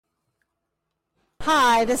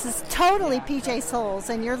Hi, this is totally PJ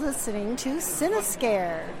Souls, and you're listening to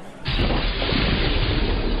Cinescare.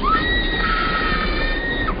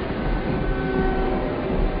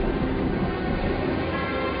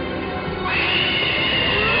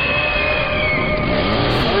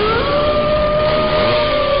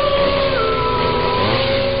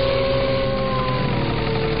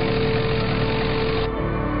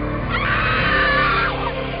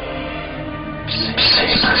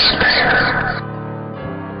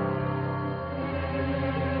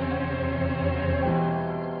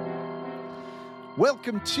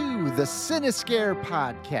 Welcome to the Cinescare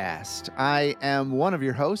podcast. I am one of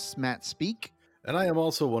your hosts, Matt Speak. And I am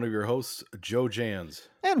also one of your hosts, Joe Jans.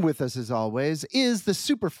 And with us, as always, is the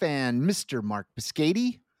superfan, Mr. Mark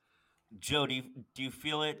Biscati. Joe, do you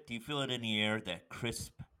feel it? Do you feel it in the air? That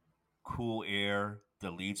crisp, cool air.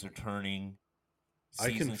 The leaves are turning.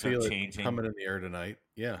 Seasons I can feel are it changing. coming in the air tonight.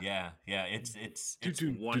 Yeah. Yeah. It's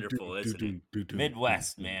wonderful, isn't it?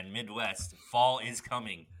 Midwest, man. Midwest. Fall is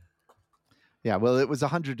coming. Yeah, well, it was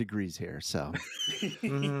 100 degrees here, so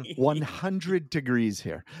 100 degrees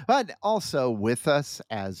here. But also with us,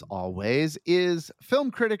 as always, is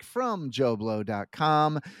film critic from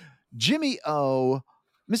JoeBlow.com, Jimmy O,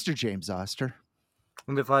 Mr. James Oster.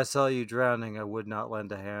 And if I saw you drowning, I would not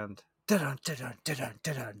lend a hand. Dun, dun, dun, dun,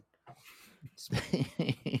 dun, dun.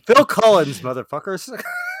 Phil Collins, motherfuckers.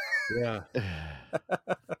 Yeah.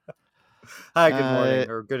 Hi, good morning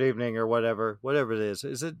or good evening or whatever it is.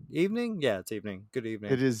 Is it evening? Yeah, it's evening. Good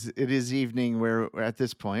evening. It is evening where at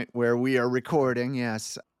this point where we are recording.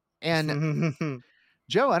 Yes. And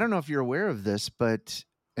Joe, I don't know if you're aware of this, but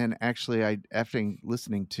actually after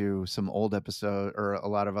listening to some old episode or a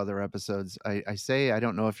lot of other episodes, I say I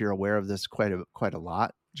don't know if you're aware of this quite a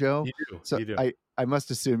lot, Joe. You do. So you do. I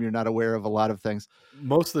must assume you're not aware of a lot of things.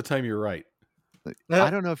 Most of the time you're right. I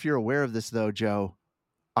don't know if you're aware of this though, Joe.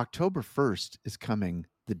 October 1st is coming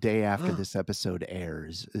the day after this episode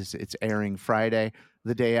airs. It's airing Friday.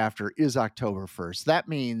 The day after is October 1st. That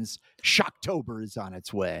means Shocktober is on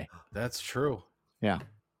its way. That's true. Yeah.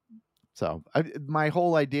 So my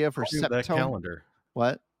whole idea for September. That calendar.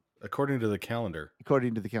 What? According to the calendar.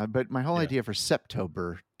 According to the calendar. But my whole idea for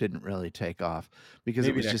Septober didn't really take off because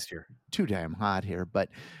Maybe it was next just year. Too damn hot here. But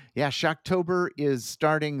yeah, Shocktober is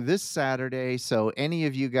starting this Saturday. So any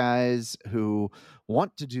of you guys who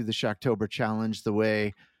want to do the Shocktober challenge the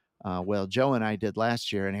way, Joe and I did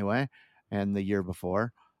last year anyway, and the year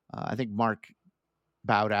before, I think Mark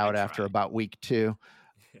bowed out after about week 2.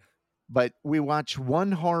 But we watch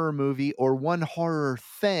one horror movie or one horror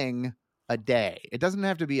thing a day. It doesn't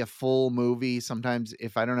have to be a full movie. Sometimes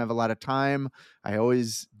if I don't have a lot of time, I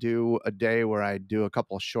always do a day where I do a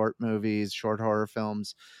couple of short movies, short horror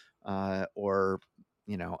films, or,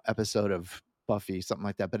 episode of Buffy, something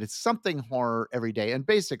like that. But it's something horror every day and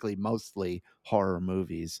basically mostly horror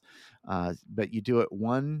movies. But you do it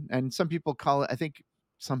one, and some people call it, I think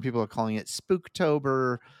some people are calling it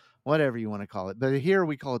Spooktober, whatever you want to call it. But here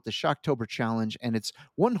we call it the Shocktober Challenge, and it's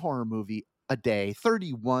one horror movie a day,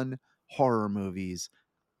 31 horror movies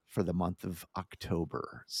for the month of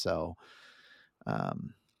October. So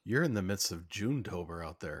you're in the midst of June-tober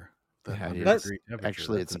out there.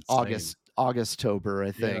 Actually, it's August-tober,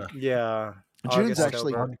 I think. Yeah. June's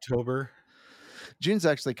October. June's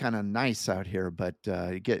actually kind of nice out here, but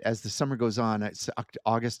as the summer goes on,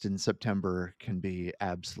 August and September can be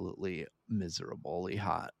absolutely miserably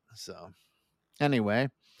hot. So anyway,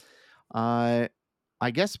 I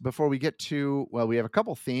guess before we get to, we have a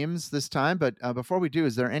couple themes this time, but before we do,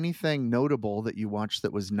 is there anything notable that you watched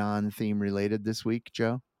that was non-theme related this week,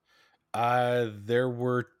 Joe? There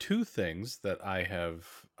were 2 things that I have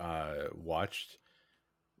watched,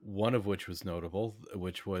 one of which was notable,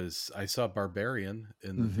 which was I saw Barbarian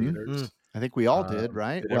in the theaters. I think we all did,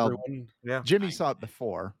 right? Did everyone? Yeah. Jimmy saw it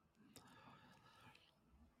before.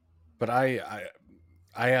 But I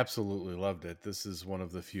absolutely loved it. This is one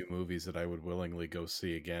of the few movies that I would willingly go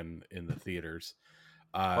see again in the theaters.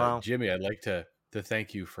 Wow. Jimmy, I'd like to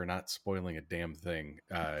thank you for not spoiling a damn thing.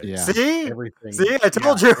 Yeah. See? Everything. See, I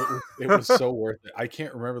told you. It was so worth it. I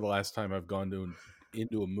can't remember the last time I've gone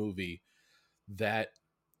into a movie that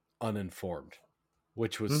uninformed,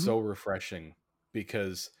 which was so refreshing,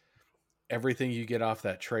 because everything you get off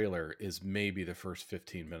that trailer is maybe the first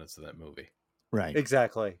 15 minutes of that movie. Right.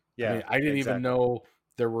 Exactly. Yeah. I didn't even know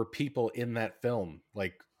there were people in that film,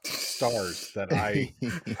 like stars that I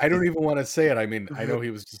don't even want to say it. I mean, I know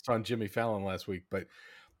he was just on Jimmy Fallon last week, but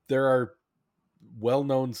there are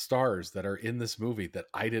well-known stars that are in this movie that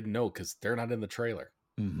I didn't know because they're not in the trailer.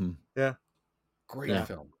 Mm-hmm. Yeah. Great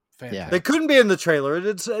film. fantastic. They couldn't be in the trailer.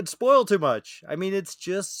 It spoiled too much. I mean, it's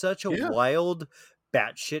just such a wild,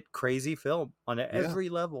 batshit crazy film on every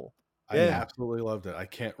level. I absolutely loved it. I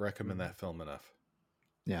can't recommend that film enough.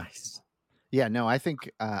 Yeah. Nice. Yeah, no, I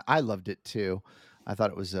think I loved it too. I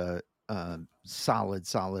thought it was a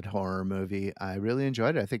solid horror movie. I really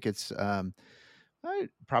enjoyed it. I think it's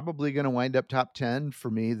probably going to wind up top 10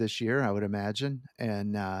 for me this year, I would imagine.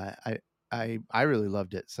 And I really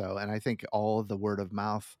loved it. So, and I think all of the word of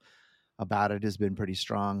mouth about it has been pretty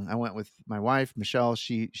strong. I went with my wife, Michelle.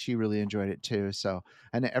 She really enjoyed it too. So,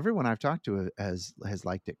 and everyone I've talked to has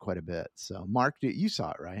liked it quite a bit. So, Mark, you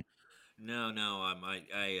saw it, right? No.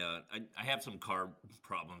 I have some car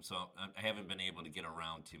problems, so I haven't been able to get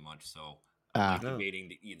around too much. So I'm debating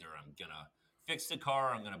to either I'm gonna fix the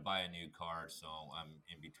car or I'm gonna buy a new car. So I'm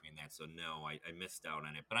in between that. So no, I missed out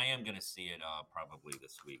on it, but I am gonna see it probably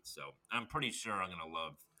this week. So I'm pretty sure I'm gonna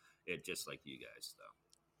love it just like you guys,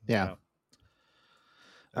 though. Yeah.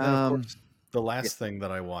 And then, of course, the last thing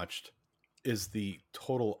that I watched is the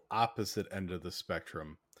total opposite end of the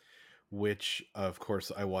spectrum, which, of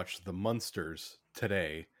course, I watched The Munsters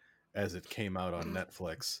today as it came out on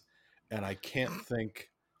Netflix. And I can't think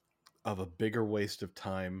of a bigger waste of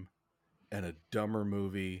time and a dumber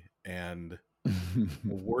movie and a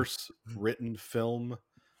worse written film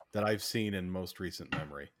that I've seen in most recent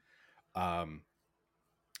memory.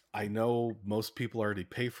 I know most people already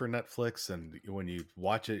pay for Netflix, and when you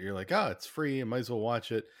watch it, you're like, it's free. I might as well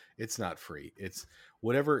watch it. It's not free. It's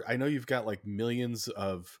whatever. I know you've got like millions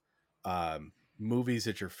of movies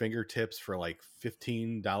at your fingertips for like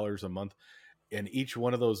 $15 a month. And each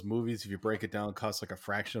one of those movies, if you break it down, costs like a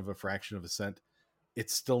fraction of a cent.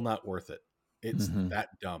 It's still not worth it. It's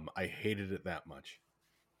that dumb. I hated it that much.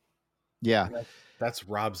 Yeah. That's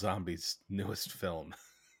Rob Zombie's newest film.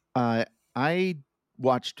 I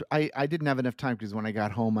watched, I didn't have enough time because when I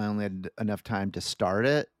got home, I only had enough time to start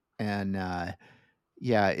it. And I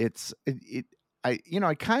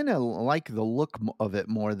kind of like the look of it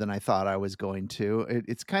more than I thought I was going to.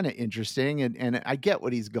 It's kind of interesting, and I get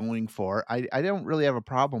what he's going for. I don't really have a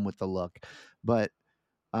problem with the look, but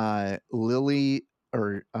Lily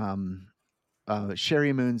or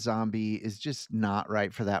Sherry Moon Zombie is just not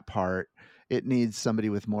right for that part. It needs somebody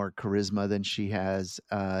with more charisma than she has,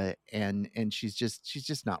 and she's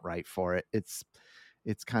just not right for it. It's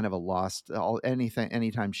kind of a lost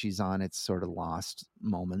anytime she's on, it's sort of lost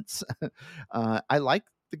moments. I like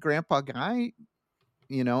the grandpa guy,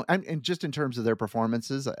 and just in terms of their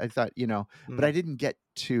performances, I thought, but I didn't get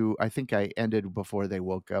to, I think I ended before they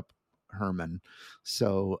woke up Herman.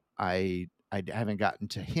 So I haven't gotten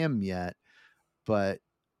to him yet, but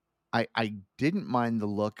I didn't mind the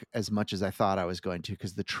look as much as I thought I was going to,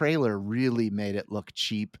 because the trailer really made it look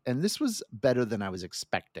cheap. And this was better than I was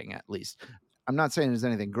expecting, at least. I'm not saying there's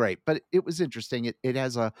anything great, but it was interesting. It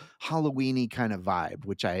has a Halloween-y kind of vibe,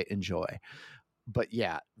 which I enjoy. But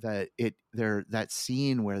yeah, that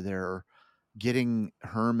scene where they're getting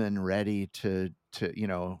Herman ready to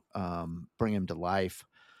bring him to life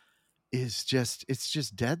it's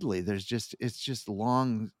just deadly. It's just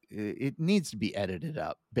long. It needs to be edited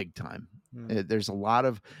up big time. There's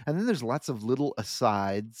lots of little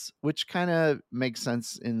asides, which kind of makes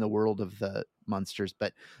sense in the world of the Munsters,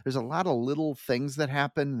 but there's a lot of little things that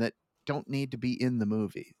happen that don't need to be in the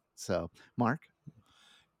movie. So, Mark?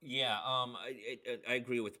 Yeah, I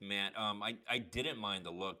agree with Matt. I didn't mind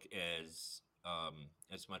the look as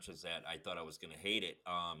much as that. I thought I was going to hate it.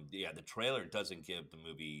 The trailer doesn't give the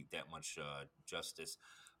movie that much justice.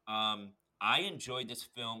 I enjoyed this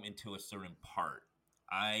film into a certain part.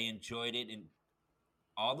 I enjoyed it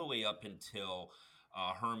all the way up until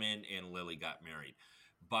Herman and Lily got married.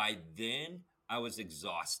 By then, I was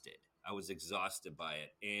exhausted. I was exhausted by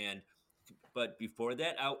it, but before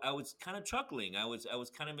that, I was kind of chuckling. I was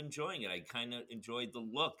kind of enjoying it. I kind of enjoyed the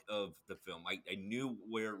look of the film. I knew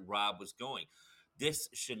where Rob was going. This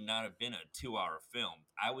should not have been a 2-hour film.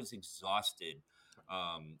 I was exhausted.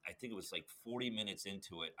 I think it was like 40 minutes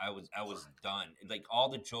into it. I was done. Like all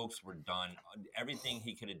the jokes were done. Everything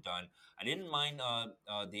he could have done. I didn't mind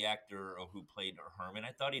the actor who played Herman.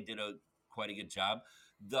 I thought he did quite a good job.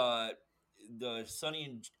 The Sonny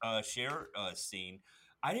and Cher scene,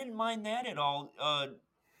 I didn't mind that at all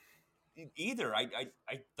either. I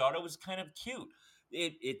thought it was kind of cute.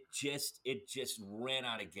 It just ran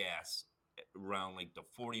out of gas around like the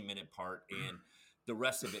 40-minute part, and the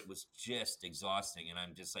rest of it was just exhausting. And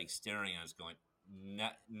I'm just like staring. I was going,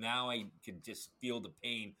 now I could just feel the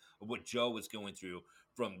pain of what Joe was going through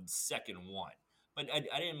from second one. But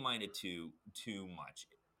I didn't mind it too much.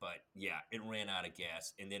 But yeah, it ran out of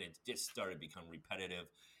gas, and then it just started to become repetitive.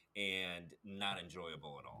 and not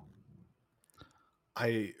enjoyable at all.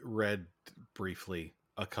 I read briefly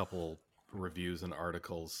a couple reviews and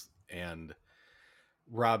articles, and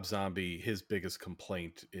Rob Zombie, his biggest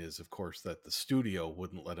complaint is, of course, that the studio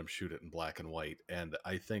wouldn't let him shoot it in black and white. And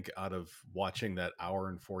I think out of watching that hour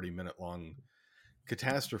and 40-minute long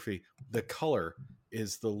catastrophe, the color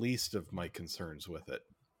is the least of my concerns with it.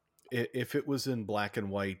 If it was in black and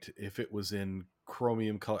white, if it was in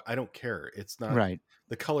chromium color, I don't care. It's not Right.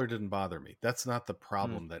 The color didn't bother me. That's not the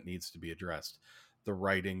problem that needs to be addressed. The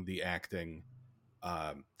writing, the acting,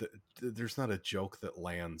 there's not a joke that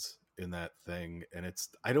lands in that thing, and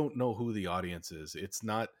I don't know who the audience is. It's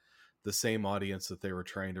not the same audience that they were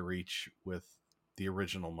trying to reach with the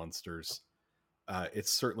original Munsters.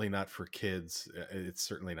 It's certainly not for kids. It's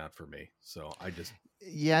certainly not for me. So I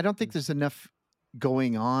don't think there's enough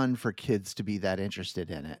going on for kids to be that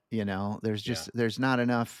interested in it. There's not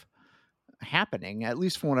enough happening, at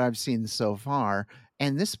least from what I've seen so far.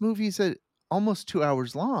 And this movie's almost 2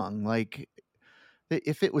 hours long. Like,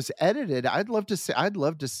 if it was edited, I'd love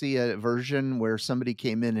to see a version where somebody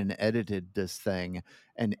came in and edited this thing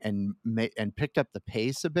and picked up the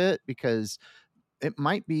pace a bit, because it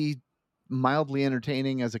might be mildly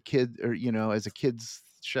entertaining as a kid, or as a kid's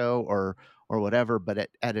show or whatever. But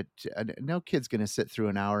no kid's going to sit through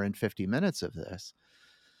an hour and 50 minutes of this.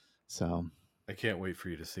 So I can't wait for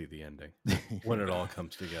you to see the ending when it all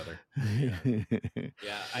comes together.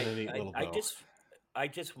 I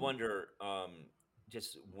just wonder,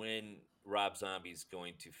 just when Rob Zombie's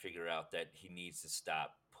going to figure out that he needs to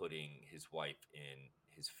stop putting his wife in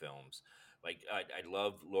his films. Like, I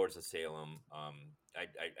love Lords of Salem. I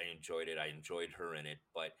enjoyed it. I enjoyed her in it,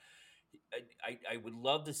 but I would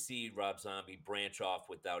love to see Rob Zombie branch off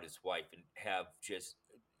without his wife and have just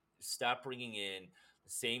stop bringing in the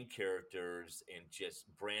same characters and just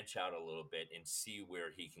branch out a little bit and see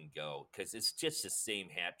where he can go, because it's just the same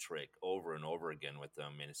hat trick over and over again with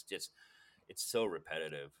them, and it's so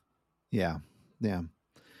repetitive. Yeah.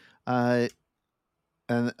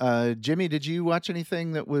 And Jimmy, did you watch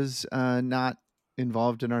anything that was not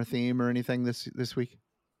involved in our theme or anything this week?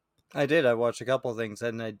 I did. I watched a couple of things,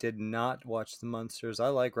 and I did not watch the Munsters. I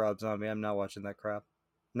like Rob Zombie. I'm not watching that crap.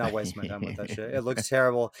 I'm not wasting my time with that shit. It looks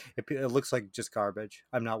terrible. It looks like just garbage.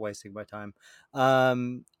 I'm not wasting my time.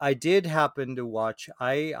 I did happen to watch.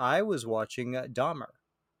 I was watching Dahmer,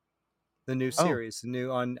 the new series, the new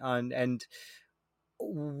on and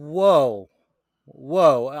whoa.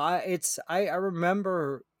 I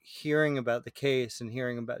remember hearing about the case and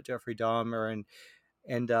hearing about Jeffrey Dahmer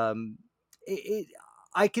and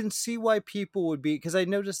I can see why people would be, because I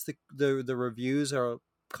noticed the reviews are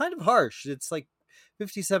kind of harsh. It's like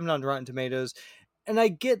 57 on Rotten Tomatoes, and I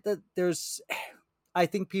get that I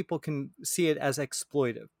think people can see it as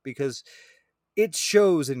exploitive because it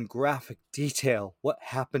shows in graphic detail what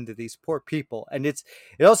happened to these poor people, and it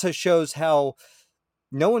also shows how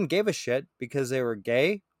no one gave a shit because they were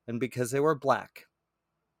gay and because they were black.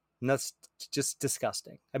 And that's just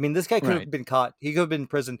disgusting. I mean, this guy could have been caught. He could have been in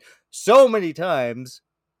prison so many times,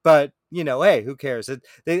 but hey, who cares?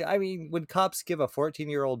 When cops give a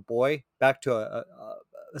 14-year-old boy back to a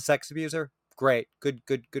sex abuser, great,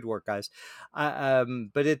 good work, guys.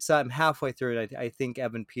 But I'm halfway through it. I think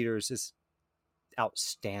Evan Peters is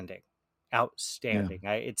outstanding. Yeah.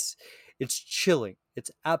 It's chilling.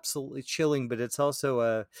 It's absolutely chilling, but it's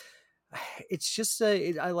also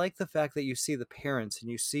I like the fact that you see the parents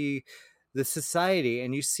and you see the society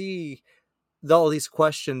and you see all these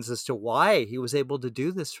questions as to why he was able to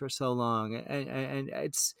do this for so long. And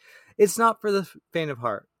it's not for the faint of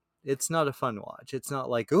heart. It's not a fun watch. It's not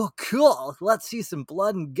like, oh, cool, let's see some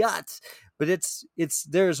blood and guts. But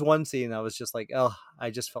there's one scene I was just like, oh,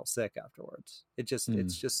 I just felt sick afterwards. It's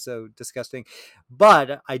just so disgusting.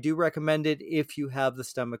 But I do recommend it if you have the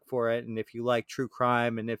stomach for it, and if you like true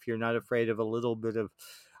crime, and if you're not afraid of a little bit of,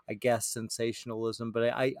 I guess, sensationalism.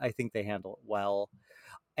 But I think they handle it well.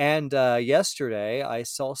 And yesterday I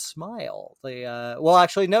saw Smile. Today's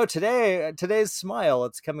Smile.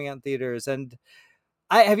 It's coming out in theaters, and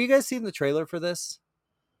have you guys seen the trailer for this?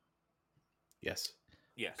 Yes.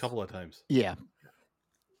 Yes. A couple of times. Yeah.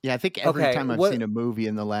 I think every time I've seen a movie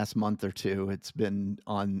in the last month or two, it's been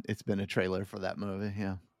a trailer for that movie.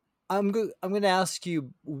 Yeah. I'm going to ask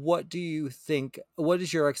you, what do you think? What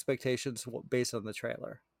is your expectations based on the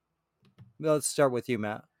trailer? Let's start with you,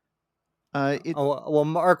 Matt.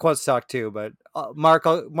 Mark wants to talk too, but Mark,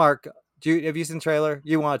 have you seen the trailer?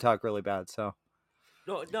 You want to talk really bad, so.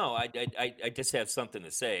 No, I just have something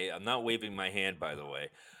to say. I'm not waving my hand, by the way.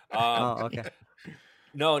 Okay.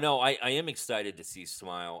 No, I am excited to see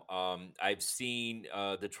Smile. I've seen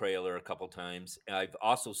the trailer a couple times. I've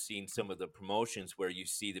also seen some of the promotions where you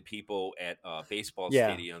see the people at baseball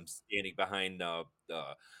Yeah. stadiums standing behind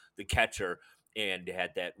the catcher, and they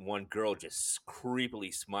had that one girl just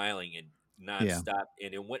creepily smiling and Yeah. nonstop,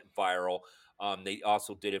 and it went viral. They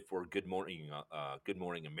also did it for Good Morning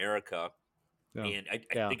America, Yeah. and I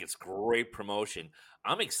Yeah. think it's great promotion.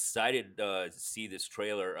 I'm excited to see this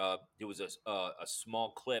trailer. There was a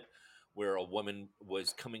small clip where a woman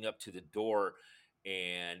was coming up to the door,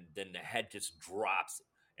 and then the head just drops,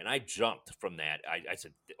 and I jumped from that. I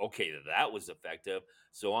said, "Okay, that was effective."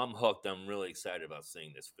 So I'm hooked. I'm really excited about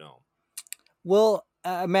seeing this film. Well,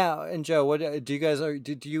 Matt and Joe, what do you guys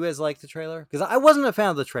do you guys like the trailer? Because I wasn't a fan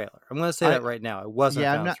of the trailer. I'm going to say that right now. I wasn't a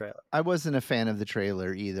Yeah, fan of the trailer. I wasn't a fan of the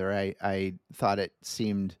trailer either. I thought it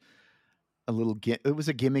seemed a little it was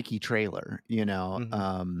a gimmicky trailer, you know.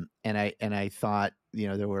 Mhm. And I thought, you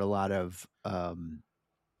know, there were a lot of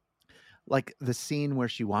like the scene where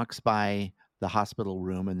she walks by the hospital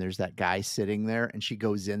room and there's that guy sitting there and she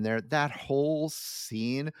goes in there. That whole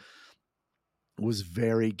scene was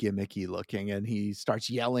very gimmicky looking, and he starts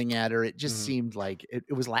yelling at her. It just Mhm. seemed like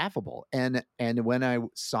it was laughable. And when I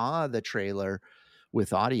saw the trailer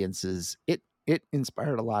with audiences, it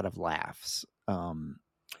inspired a lot of laughs.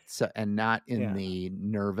 So, and not in Yeah. the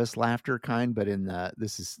nervous laughter kind, but in the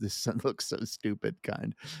this looks so stupid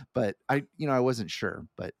kind. But I wasn't sure.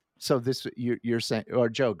 But so this you're saying, or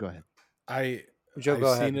Joe, go ahead. Joe, I've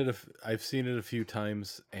go seen ahead. it. I've seen it a few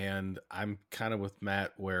times, and I'm kind of with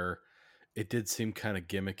Matt where it did seem kind of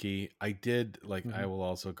gimmicky. I did like. I Mhm. will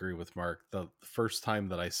also agree with Mark. The first time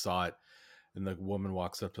that I saw it, and the woman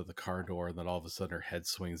walks up to the car door, and then all of a sudden her head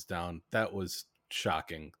swings down. That was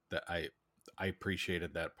shocking. That I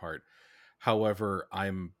appreciated that part. However,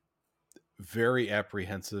 I'm very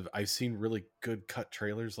apprehensive. I've seen really good cut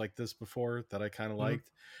trailers like this before that I kind of Mhm.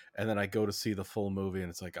 liked, and then I go to see the full movie and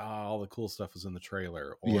it's like, oh, all the cool stuff is in the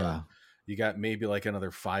trailer, or Yeah. you got maybe like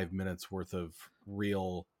another 5 minutes worth of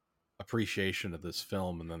real appreciation of this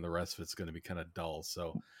film, and then the rest of it's going to be kind of dull.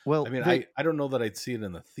 So I Well, mean, I don't know that I'd see it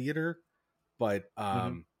in the theater, but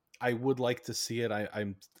Mhm. I would like to see it.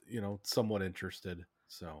 I'm somewhat interested.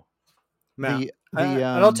 So Matt, the and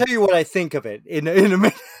I'll tell you what I think of it in a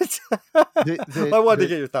minute. I wanted to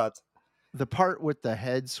get your thoughts. the part with the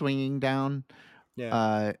head swinging down,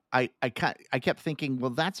 Yeah. I kept thinking,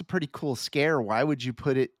 well, that's a pretty cool scare. Why would you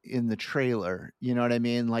put it in the trailer? You know what I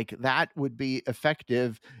mean? Like that would be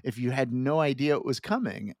effective if you had no idea it was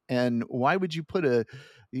coming. And why would you put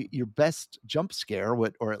your best jump scare,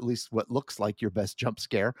 or at least what looks like your best jump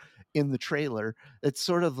scare, in the trailer? It's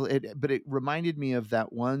sort of but it reminded me of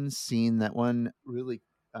that one scene, that one really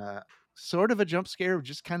sort of a jump scare,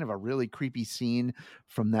 just kind of a really creepy scene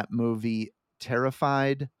from that movie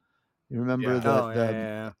Terrified. You remember yeah, Oh, the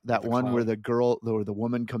yeah. with that the one where clown. the girl or the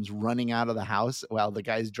woman comes running out of the house while the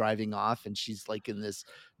guy's driving off, and she's like in this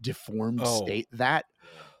deformed Oh, state? That Yeah.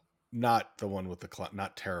 not the one with the clown,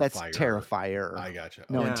 not that's Terrifier. Terrifier. I gotcha.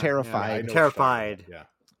 No, and Okay. Yeah. Yeah, I Terrified. know what you're talking about. Terrified. Yeah.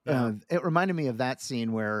 Yeah. It reminded me of that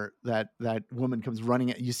scene where that woman comes running.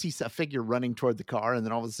 You see a figure running toward the car, and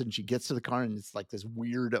then all of a sudden she gets to the car, and it's like this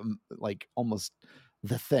weird, like almost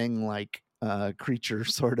the Thing like creature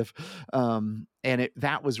sort of. And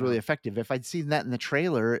that was really Oh. effective. If I'd seen that in the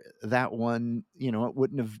trailer, that one, it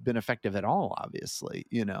wouldn't have been effective at all, obviously.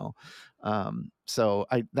 So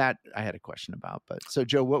I had a question about. But so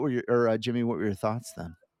Joe, what were your or Jimmy, what were your thoughts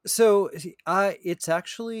then? So it's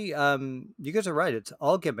actually you guys are right. It's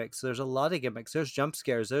all gimmicks. There's a lot of gimmicks. There's jump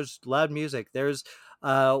scares. There's loud music. There's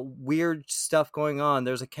weird stuff going on.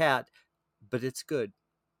 There's a cat, but it's good.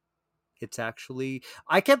 It's actually,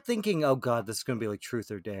 I kept thinking, oh God, this is going to be like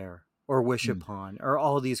Truth or Dare or Wish Mm. Upon or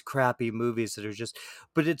all these crappy movies that are just,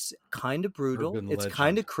 but it's kind of brutal. Urban It's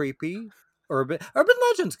kind Legend. of creepy. Urban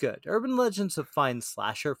Legend's good. Urban Legend's a fine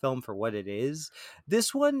slasher film for what it is.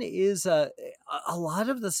 This one is a lot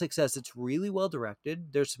of the success. It's really well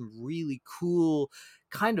directed. There's some really cool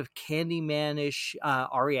kind of Candyman-ish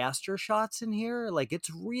Ari Aster shots in here. Like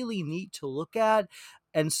it's really neat to look at.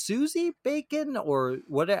 And Susie Bacon, or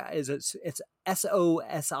what is it? It's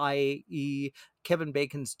Sosie, Kevin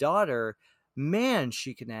Bacon's daughter. Man,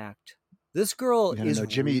 she can act. This girl I don't is know.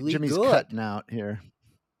 really Jimmy's good. cutting out here.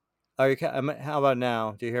 Are you? How about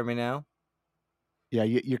now? Do you hear me now? Yeah,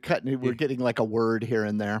 you're cutting. We're getting like a word here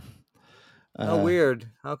and there. Oh, weird.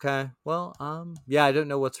 Okay. Well, yeah, I don't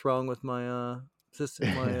know what's wrong with my system,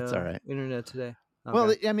 It's all right. internet today. Okay.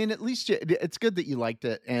 Well, I mean, at least it's good that you liked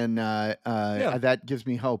it, and Yeah. that gives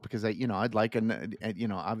me hope, because I'd like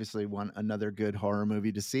obviously want another good horror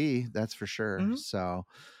movie to see. That's for sure. Mhm. So,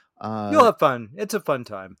 You'll have fun. It's a fun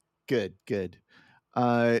time. Good.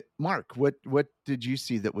 Mark, what did you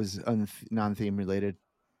see that was non-theme related?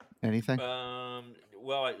 Anything?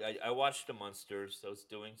 Well, I watched the Munsters. I was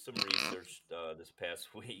doing some research this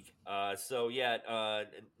past week. So yeah,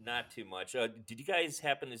 not too much. Did you guys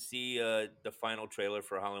happen to see the final trailer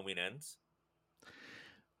for Halloween Ends?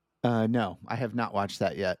 No, I have not watched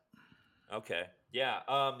that yet. Okay. Yeah.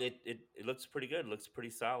 It looks pretty good. It looks pretty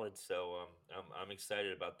solid. So I'm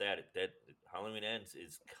excited about that. That Halloween Ends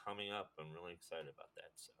is coming up. I'm really excited about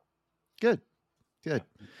that. So Good.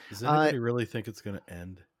 Does anybody really think it's going to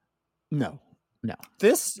end? No.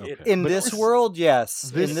 This Okay. in But this world,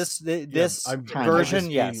 yes. In this- this I'm version, just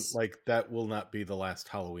mean, yes. like that will not be the last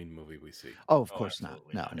Halloween movie we see. Oh, of course not.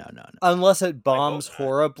 absolutely No. not. Unless it bombs not.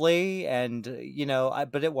 horribly, and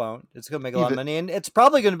but it won't. It's going to make a lot of Even- money, and it's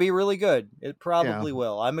probably going to be really good. It probably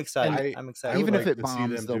will. I'm excited. I'm excited. Even would if like it to see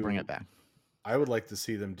bombs, them they'll do- bring it back. I would like to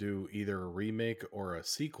see them do either a remake or a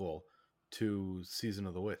sequel to Season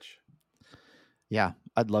of the Witch. Yeah,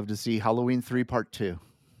 I'd love to see Halloween 3 Part 2.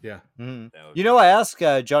 Yeah. Mhm. That would You know, I asked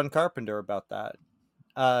John Carpenter about that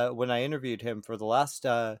when I interviewed him for the last.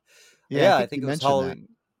 I think you it was mentioned that. Halloween.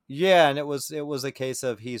 Yeah, and it was a case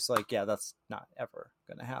of he's like, yeah, that's not ever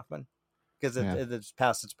going to happen because it's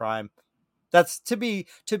past its prime. That's to be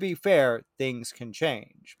fair, things can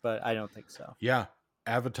change, but I don't think so. Yeah.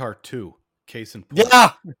 Avatar 2, case in point.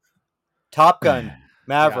 Yeah, Top Gun,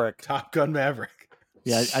 Maverick. Yeah, Top Gun Maverick.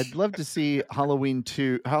 Yeah, I'd love to see Halloween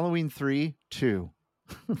 3 2.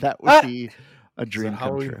 That would be a Is dream that come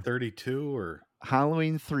Halloween true. 32 or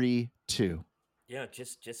Halloween 3 2. Yeah,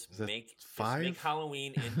 just that make 5?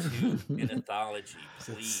 Halloween into an anthology, Is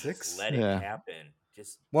it please. 6? Let Yeah. it happen.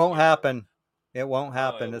 Just Won't happen. It won't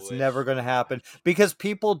happen. I It's wish. never going to happen because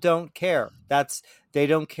people don't care. They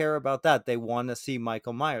don't care about that. They want to see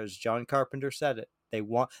Michael Myers. John Carpenter said it.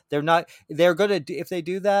 They're going to if they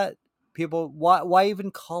do that, people why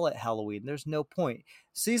even call it Halloween? There's no point.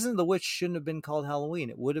 Season of the Witch shouldn't have been called Halloween.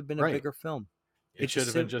 It would have been a Right. bigger film. It should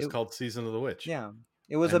have been just called Season of the Witch. Yeah.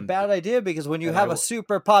 It was a And- bad idea because when you and have I a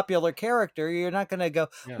super popular character, you're not going to go,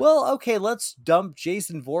 Yeah. well, okay, let's dump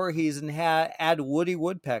Jason Voorhees and add Woody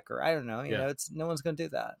Woodpecker. I don't know. You Yeah. know, no one's going to do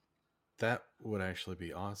that. That would actually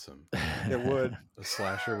be awesome. It would. A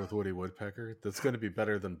slasher with Woody Woodpecker. That's going to be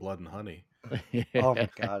better than Blood and Honey. Oh my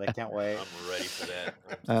God, I can't wait. I'm ready for that.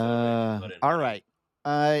 I'm so ready. All right.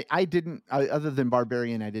 I didn't, other than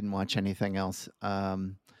Barbarian, I didn't watch anything else.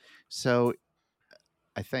 So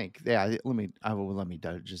I think, let me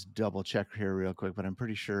just double check here real quick, but I'm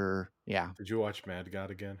pretty sure. Yeah. Did you watch Mad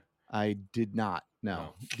God again? I did not. No.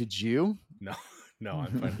 No. Did you? No,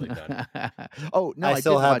 I'm finally done. Oh, no. I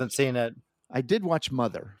still did haven't watch, seen it. I did watch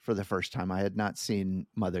Mother for the first time. I had not seen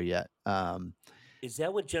Mother yet. Is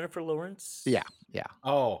that with Jennifer Lawrence? Yeah.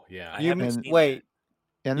 Oh, yeah. I haven't seen wait?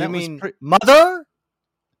 And You that mean was Mother?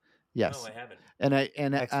 yes. No, I haven't.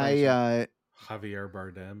 And Excellent. Javier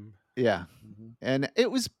Bardem. yeah. And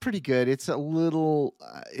it was pretty good. It's a little,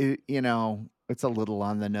 it's a little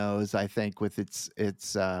on the nose, I think, with its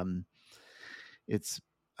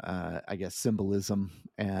I guess symbolism,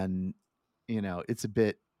 and it's a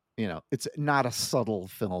bit, it's not a subtle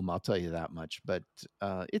film, I'll tell you that much, but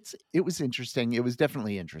it was interesting. It was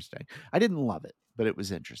definitely interesting. I didn't love it, but it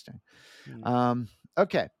was interesting.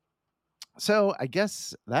 Okay. So I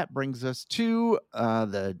guess that brings us to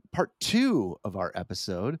the part 2 of our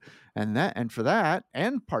episode, and for that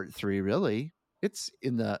and part 3, really, it's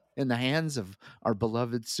in the hands of our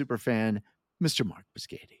beloved superfan, Mr. Mark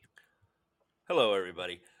Biscati. Hello,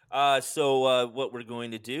 everybody. So what we're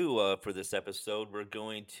going to do for this episode, we're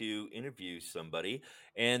going to interview somebody,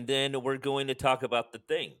 and then we're going to talk about the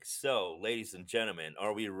thing. So, ladies and gentlemen,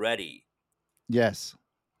 are we ready? Yes,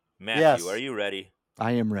 Matthew, Yes. are you ready?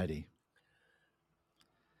 I am ready.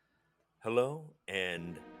 Hello,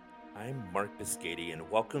 and I'm Mark Biscati, and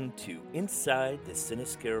welcome to Inside the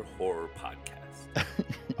Cinescare Horror Podcast.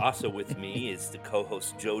 Also with me is the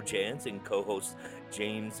co-host Joe Jans and co-host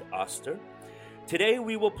James Oster. Today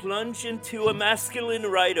we will plunge into a masculine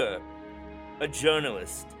writer, a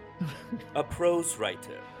journalist, a prose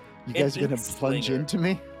writer. You guys are an going to plunge slinger, into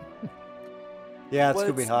me? Yeah, it's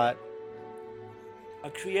gonna be wordsmith, hot. a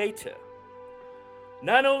creator.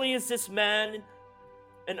 Not only is this man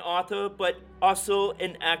an author, but also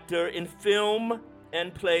an actor in film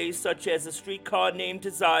and plays such as A Streetcar Named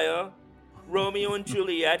Desire, Romeo and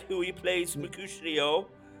Juliet, who he plays Mercutio,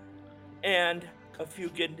 and A Few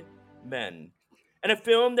Good Men. And a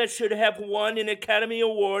film that should have won an Academy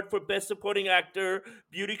Award for Best Supporting Actor,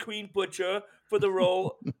 Beauty Queen Butcher, for the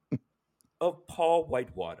role of Paul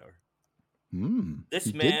Whitewater. This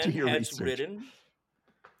you did man do your has research. written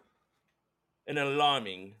and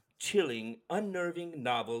alarming, chilling, unnerving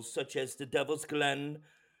novels such as The Devil's Glen,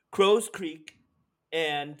 Crow's Creek,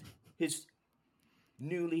 and his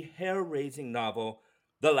newly hair raising novel,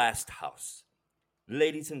 The Last House.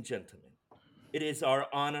 Ladies and gentlemen, it is our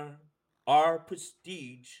honor, our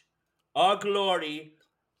prestige, our glory,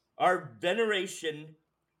 our veneration.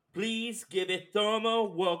 Please give a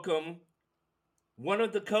thermal welcome, one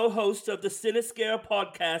of the co hosts of the Cinescare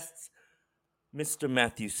podcasts, Mr.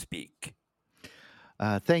 Matthew Speak.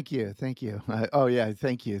 Thank you. Thank you. Oh, yeah.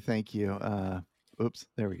 Thank you. Thank you. Oops.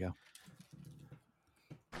 There we go.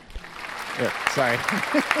 Yeah, sorry.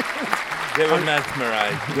 They were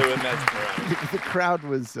mesmerized. They were mesmerized. The crowd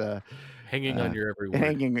was hanging on your every word.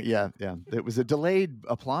 Hanging. Yeah. Yeah. It was a delayed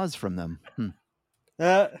applause from them.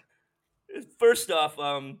 First off,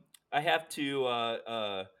 I have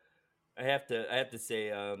to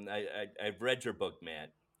say, I've read your book,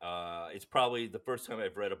 Matt. It's probably the first time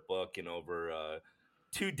I've read a book in over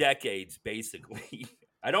 2 decades, basically.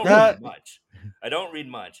 I don't read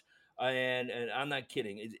much. And I'm not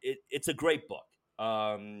kidding. It's a great book.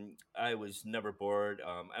 I was never bored.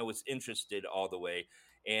 I was interested all the way.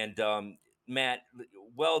 And Matt,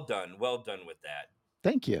 well done with that.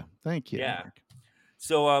 Thank you. Yeah. Mark.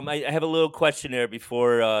 So I have a little question there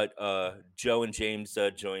before Joe and James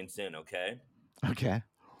joins in, okay? Okay.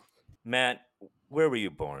 Matt, where were you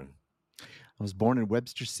born? I was born in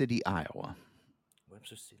Webster City, Iowa.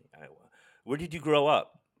 Webster City, Iowa. Where did you grow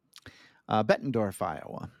up? Bettendorf,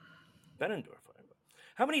 Iowa. Bettendorf, Iowa.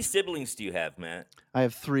 How many siblings do you have, Matt? I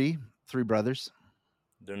have three brothers.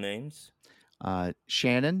 Their names?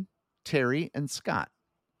 Shannon, Terry, and Scott.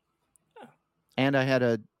 Oh. And I had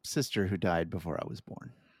a sister who died before I was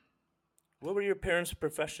born. What were your parents'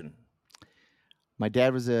 profession? My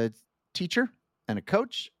dad was a teacher and a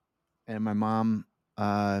coach, and my mom,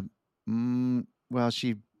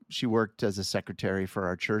 she worked as a secretary for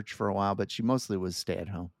our church for a while, but she mostly was stay at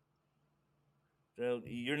home. Well,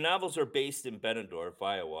 your novels are based in Bettendorf,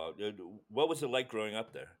 Iowa. What was it like growing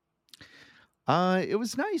up there? It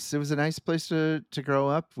was nice. It was a nice place to grow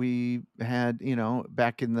up. We had,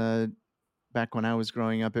 back when I was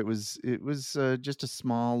growing up, it was just a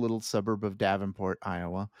small little suburb of Davenport,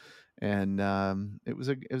 Iowa, and it was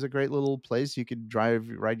a great little place. You could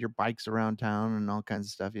ride your bikes around town and all kinds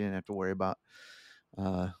of stuff. You didn't have to worry about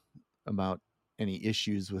any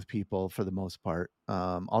issues with people for the most part.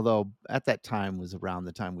 Although at that time was around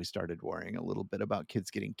the time we started worrying a little bit about kids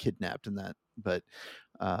getting kidnapped and that, but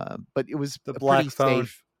it was the black phone.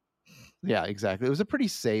 Safe. Yeah, exactly. It was a pretty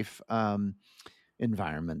safe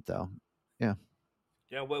environment, though. Yeah.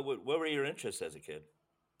 Yeah. What were your interests as a kid?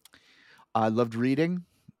 I loved reading.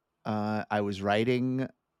 I was writing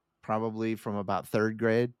probably from about third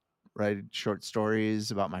grade, writing short stories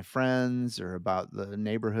about my friends or about the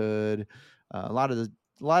neighborhood. A lot of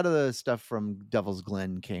the stuff from Devil's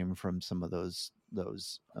Glen came from some of those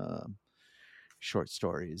short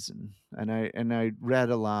stories, and I read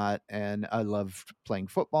a lot, and I loved playing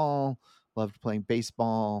football, loved playing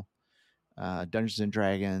baseball, Dungeons and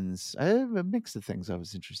Dragons. I have a mix of things I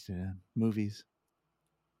was interested in. Movies.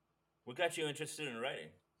 What got you interested in writing?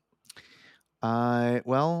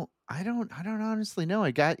 Well, I don't honestly know.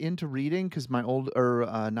 I got into reading because my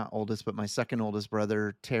second oldest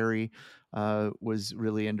brother, Terry, was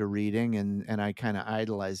really into reading, and I kind of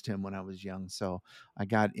idolized him when I was young. So I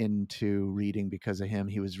got into reading because of him.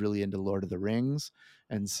 He was really into Lord of the Rings.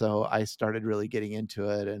 And so I started really getting into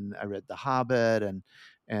it, and I read The Hobbit,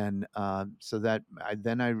 and so that I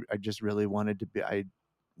just really wanted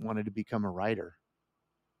to become a writer.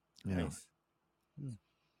 Nice.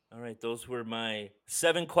 All right, those were my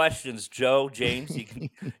 7 questions. Joe, James,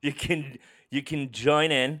 you can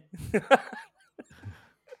join in.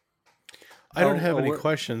 I don't have any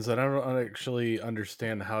questions, and I don't actually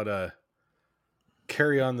understand how to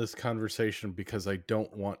carry on this conversation because I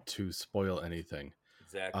don't want to spoil anything.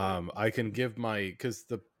 Exactly. I can give because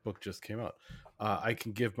the book just came out. I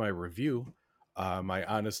can give my review. My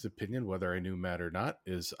honest opinion, whether I knew Matt or not,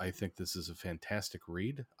 is I think this is a fantastic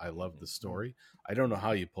read. I love the story. I don't know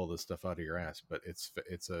how you pull this stuff out of your ass, but it's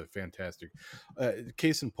a fantastic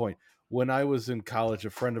case in point. When I was in college, a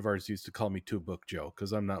friend of ours used to call me Two Book Joe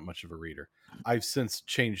because I'm not much of a reader. I've since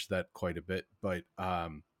changed that quite a bit, but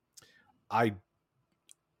I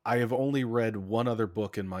have only read one other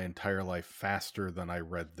book in my entire life faster than I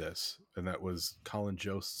read this, and that was Colin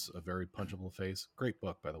Jost's A Very Punchable Face. Great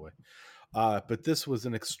book, by the way. But this was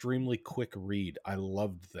an extremely quick read. I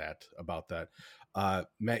loved that about that.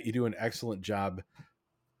 Matt, you do an excellent job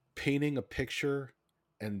painting a picture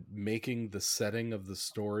and making the setting of the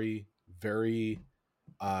story very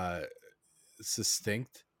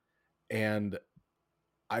succinct And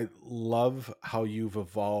I love how you've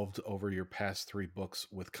evolved over your past 3 books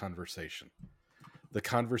with conversation. The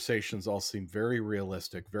conversations all seem very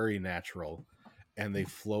realistic, very natural, and they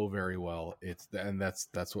flow very well.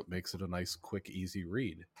 That's what makes it a nice, quick, easy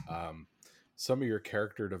read. Some of your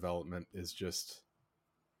character development is just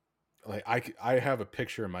like I have a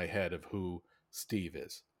picture in my head of who Steve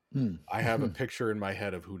is. I have a picture in my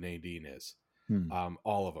head of who Nadine is.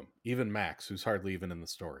 All of them, even Max, who's hardly even in the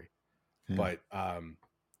story. But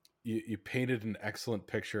you painted an excellent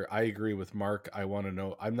picture. I agree with Mark. I want to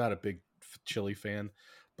know. I'm not a big chili fan,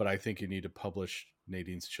 but I think you need to publish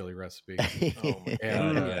Nadine's chili recipe. Oh my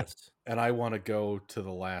god! Yes. And I want to go to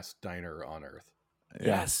the last diner on Earth.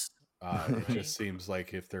 Yes. It just seems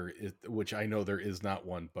like if there is, which I know there is not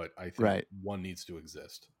one, but I think one needs to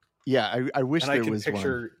exist. Yeah, I wish there was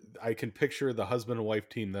one. I can picture the husband and wife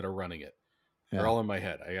team that are running it. They're all in my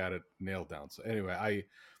head. I got it nailed down. So anyway, I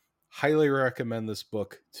highly recommend this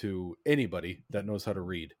book to anybody that knows how to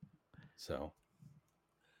read. So,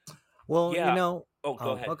 well, Yeah. you know. Oh,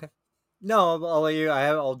 go ahead. Okay. No, I'll let you.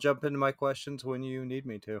 I'll jump into my questions when you need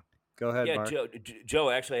me to. Go ahead, Yeah, Mark. Joe,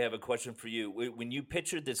 actually, I have a question for you. When you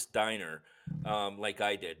pictured this diner, like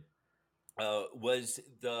I did, was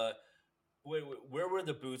where were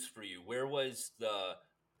the booths for you? Where was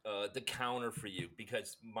the counter for you?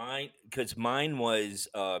 Because mine was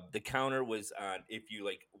the counter was on. If you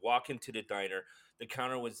like walk into the diner, the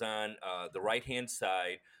counter was on the right hand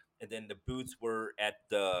side, and then the booths were at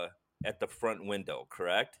the front window.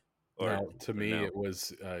 Correct? To me, it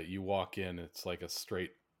was you walk in. It's like a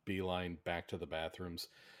straight beeline back to the bathrooms.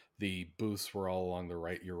 The booths were all along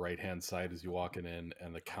your right hand side as you walking in,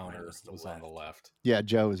 and the counter was on the left. Yeah,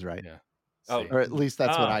 Joe was right. Yeah. Or at least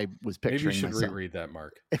that's what I was picturing. Maybe you should myself. reread that,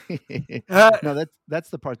 Mark. No, that's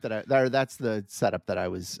the part that's the setup that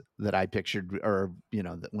I pictured, or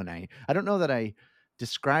that when I don't know that I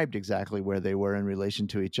described exactly where they were in relation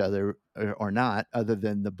to each other or not, other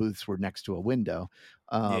than the booths were next to a window.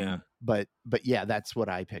 But yeah, that's what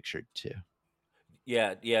I pictured too.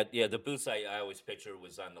 Yeah. The booths I always picture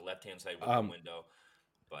was on the left hand side with the window.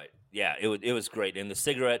 But yeah, it was great, and the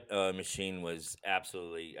cigarette machine was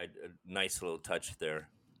absolutely a nice little touch there.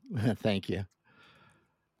 Thank you.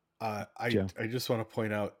 I just want to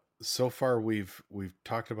point out, so far we've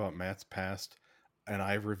talked about Matt's past, and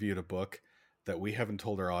I've reviewed a book that we haven't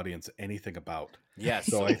told our audience anything about. Yes.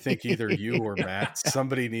 So I think either you or Matt,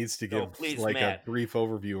 somebody needs to give Matt. a brief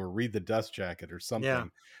overview or read the Dust Jacket or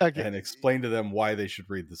something, Okay. and explain to them why they should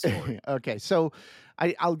read the story. Okay, so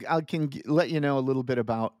I can let you know a little bit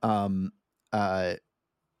about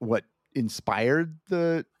what inspired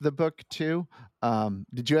the book too.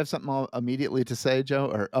 Did you have something immediately to say, Joe?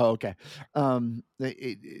 Or okay.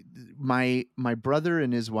 My brother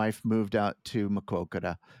and his wife moved out to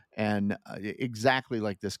Maquoketa, and exactly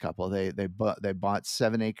like this couple, they bought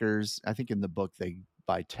 7 acres. I think in the book they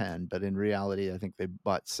buy 10, but in reality, I think they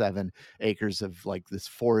bought 7 acres of like this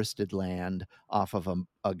forested land off of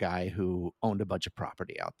a guy who owned a bunch of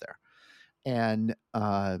property out there, and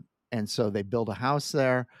so they built a house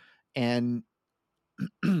there, and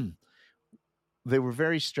they were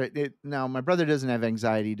very strict. Now, my brother doesn't have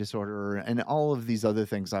anxiety disorder, and all of these other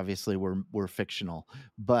things obviously were fictional.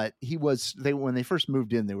 But when they first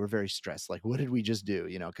moved in, they were very stressed. Like, what did we just do?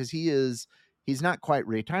 Because he's not quite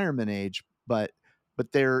retirement age, but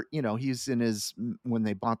they're he's in his, when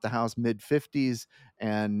they bought the house, mid-50s,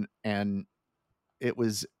 and it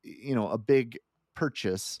was a big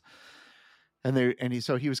purchase.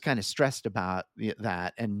 So he was kind of stressed about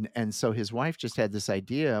that, and so his wife just had this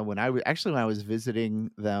idea when I was visiting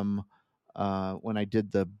them, when I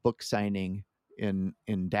did the book signing in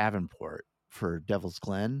Davenport for Devil's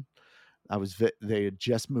Glen. They had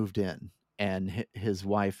just moved in, and his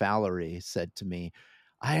wife Valerie said to me,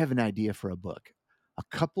 "I have an idea for a book. A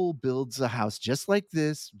couple builds a house just like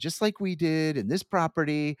this, just like we did in this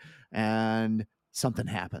property, and something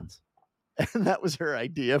happens." And that was her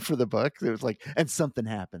idea for the book. It was like, and something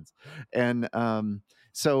happens. And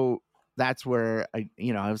so that's where I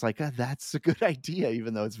was like, that's a good idea,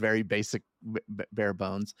 even though it's very basic, bare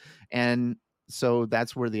bones. And so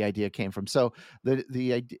that's where the idea came from. So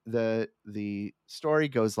the story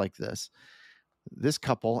goes like this. This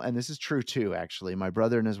couple, and this is true too, actually, my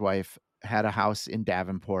brother and his wife had a house in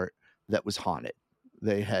Davenport that was haunted.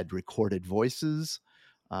 They had recorded voices.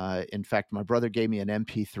 In fact, my brother gave me an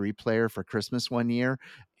MP3 player for Christmas one year.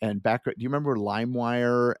 And do you remember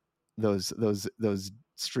LimeWire, those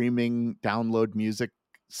streaming download music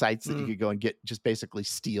sites that you could go and get, just basically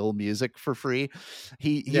steal music for free?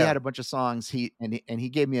 He had a bunch of songs. He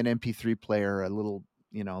gave me an MP3 player, a little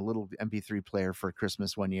a little MP3 player for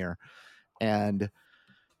Christmas one year, and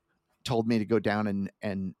told me to go down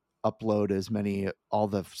and upload all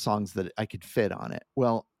the songs that I could fit on it.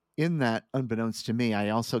 Well, in that, unbeknownst to me, I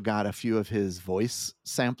also got a few of his voice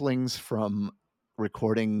samplings from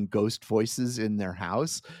recording ghost voices in their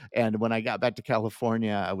house. And when I got back to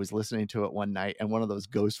California, I was listening to it one night, and one of those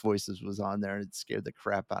ghost voices was on there, and it scared the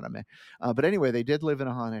crap out of me. But anyway, they did live in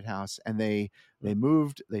a haunted house, and they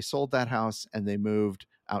sold that house, and they moved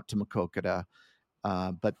out to Makokata.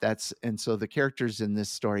 So the characters in this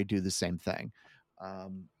story do the same thing.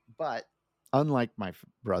 But unlike my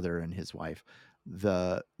brother and his wife,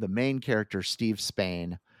 the main character, Steve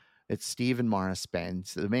Spain, it's Steve and Mara Spain.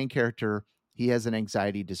 So the main character, he has an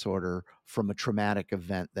anxiety disorder from a traumatic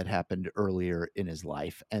event that happened earlier in his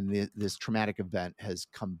life. And this traumatic event has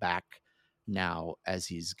come back now as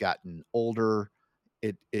he's gotten older.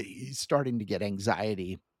 He's starting to get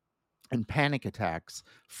anxiety and panic attacks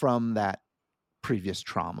from that previous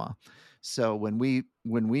trauma. So when we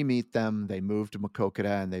meet them, they moved to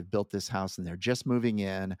Makokata and they've built this house and they're just moving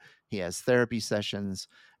in. He has therapy sessions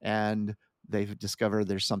and they've discovered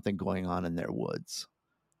there's something going on in their woods.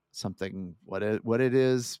 Something, what it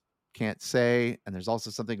is, can't say. And there's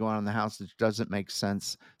also something going on in the house that doesn't make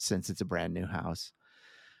sense since it's a brand new house.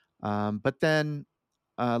 But then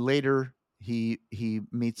later he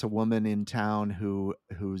meets a woman in town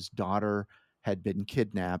whose daughter had been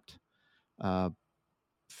kidnapped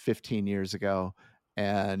 15 years ago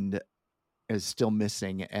and is still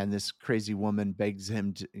missing. And this crazy woman begs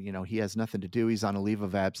him to, he has nothing to do. He's on a leave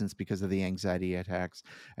of absence because of the anxiety attacks.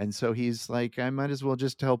 And so he's like, I might as well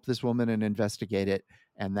just help this woman and investigate it.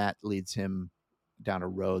 And that leads him down a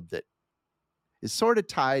road that is sort of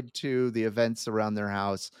tied to the events around their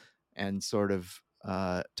house and sort of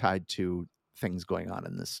tied to things going on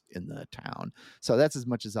in the town. So that's as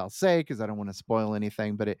much as I'll say, because I don't want to spoil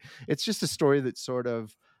anything, but it's just a story that sort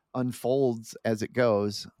of unfolds as it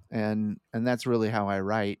goes. And that's really how I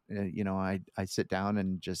write. I sit down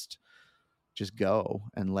and just go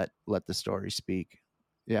and let the story speak.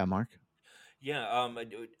 Yeah, Mark. Yeah,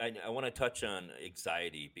 I want to touch on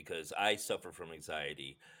anxiety because I suffer from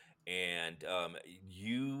anxiety, and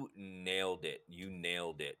you nailed it. You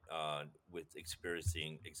nailed it with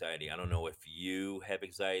experiencing anxiety. I don't know if you have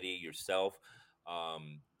anxiety yourself,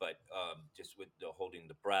 but just with the holding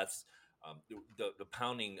the breaths, the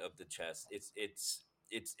pounding of the chest,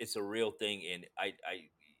 it's a real thing, and I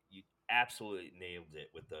you absolutely nailed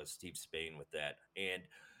it with Steve Spain with that, and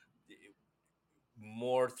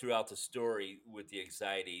more throughout the story with the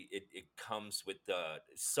anxiety, it comes with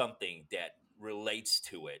something that relates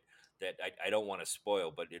to it that I don't want to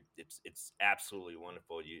spoil, but it's absolutely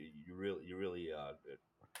wonderful. You really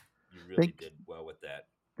did well with that.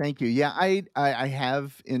 Thank you. Yeah, I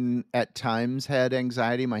have at times had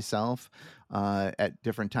anxiety myself at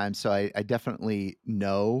different times. So I definitely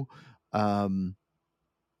know, I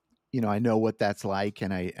know what that's like,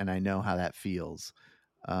 and I know how that feels.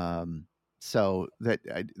 So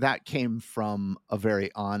that came from a very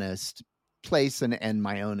honest place and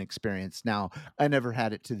my own experience. Now, I never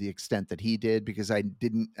had it to the extent that he did because I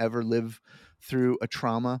didn't ever live through a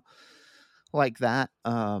trauma like that.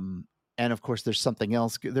 And of course, there's something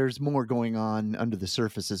else. There's more going on under the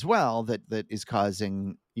surface as well that is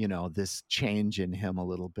causing, this change in him a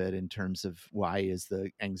little bit in terms of why is the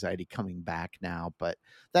anxiety coming back now. But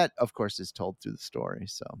that, of course, is told through the story.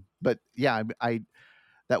 So, but yeah, I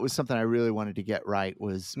that was something I really wanted to get right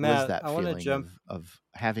was Matt, that I wanna feeling jump- of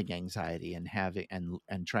having anxiety and having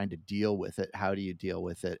and trying to deal with it. How do you deal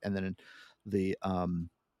with it? And then the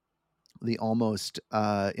almost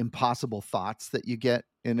impossible thoughts that you get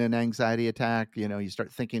in an anxiety attack. You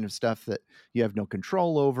start thinking of stuff that you have no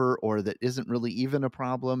control over or that isn't really even a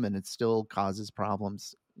problem, and it still causes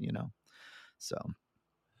problems. So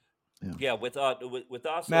Yeah, with also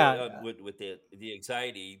Matt, with the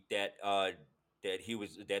anxiety that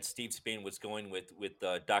that Steve Spain was going with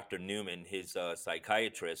Dr. Newman, his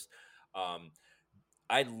psychiatrist. Um,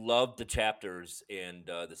 I loved the chapters and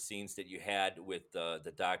the scenes that you had with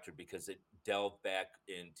the doctor because it delved back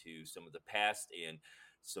into some of the past and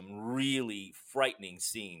some really frightening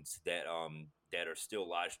scenes that are still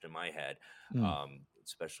lodged in my head,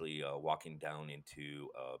 especially walking down into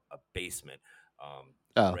a basement.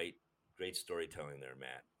 oh, Great storytelling there,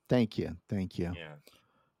 Matt. thank you. Yeah.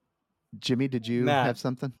 Jimmy, did you Matt, have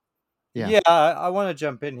something? yeah, I want to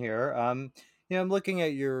jump in here. I'm looking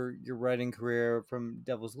at your writing career from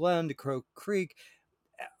Devil's Glen to Crow Creek,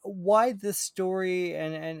 why this story,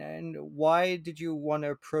 and why did you want to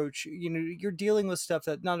approach, you're dealing with stuff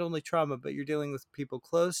that not only trauma, but you're dealing with people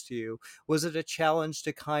close to you. Was it a challenge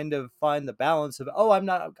to kind of find the balance of, I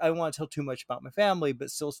don't want to tell too much about my family, but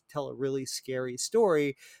still tell a really scary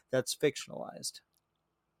story that's fictionalized?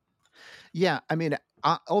 Yeah, I mean,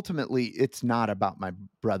 ultimately, it's not about my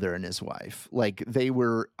brother and his wife. Like they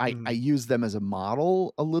were, I use them as a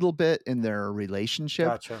model a little bit in their relationship,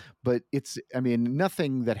 Gotcha. but I mean,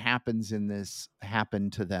 nothing that happens in this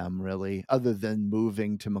happened to them really, other than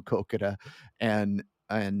moving to Makokata and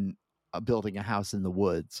building a house in the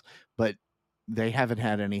woods. But they haven't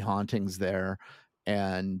had any hauntings there,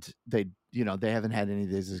 and they haven't had any of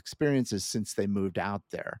these experiences since they moved out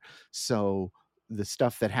there. So the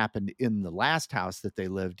stuff that happened in the last house that they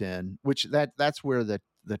lived in, which that's where the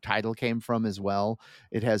title came from as well.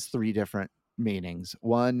 It has 3 different meanings.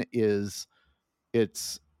 One is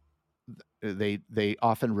it's they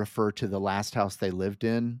often refer to the last house they lived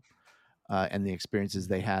in, and the experiences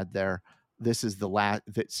they had there. This is the last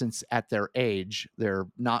that, since at their age, they're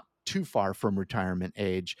not too far from retirement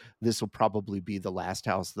age, this will probably be the last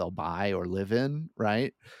house they'll buy or live in,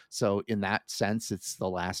 right? So in that sense, it's the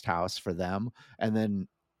last house for them. And then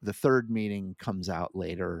the third meaning comes out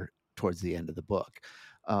later towards the end of the book.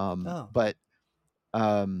 Oh. But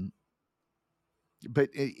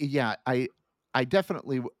yeah, I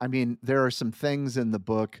definitely, I mean, there are some things in the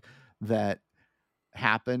book that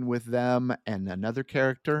happen with them and another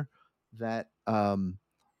character that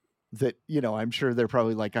that I'm sure they're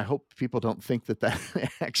probably like, I hope people don't think that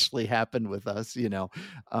actually happened with us, but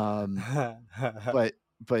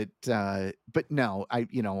no, I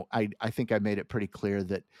think I made it pretty clear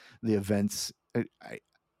that the events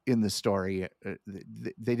in the story,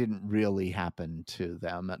 they didn't really happen to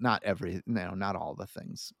them, not all the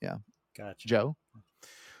things. Yeah. Gotcha. Joe?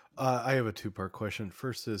 I have a 2-part question.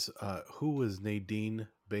 First is, who was Nadine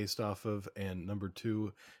based off of? And number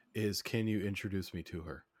 2 is, can you introduce me to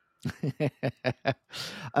her?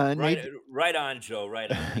 Right on, Joe.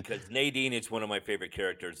 Right on. Because Nadine is one of my favorite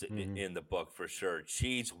characters in the book for sure.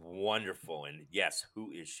 She's wonderful, and yes,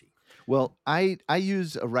 who is she? Well, I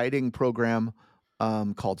use a writing program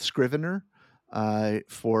called Scrivener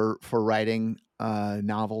for writing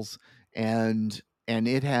novels, and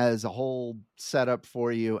it has a whole setup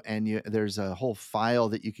for you, and there's a whole file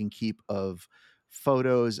that you can keep of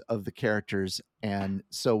photos of the characters. And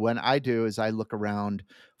so what I do is I look around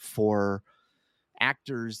for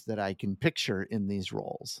actors that I can picture in these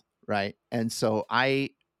roles, right? And so I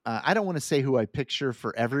don't want to say who I picture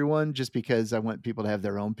for everyone, just because I want people to have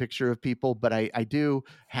their own picture of people, but I do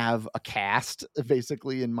have a cast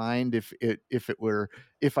basically in mind. If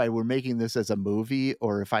I were making this as a movie,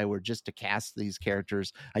 or if I were just to cast these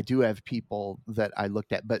characters, I do have people that I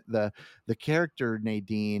looked at. But the character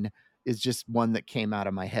Nadine is just one that came out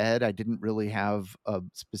of my head. I didn't really have a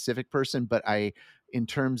specific person, but in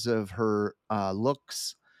terms of her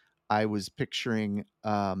looks, I was picturing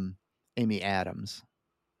Amy Adams.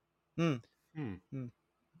 Matt,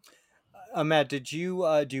 did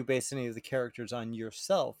you do you base any of the characters on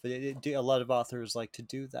yourself? A lot of authors like to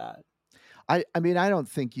do that. I mean, I don't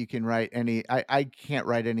think you can write I can't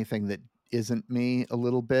write anything that isn't me a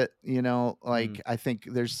little bit, like I think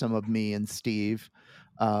there's some of me in Steve,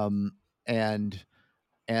 and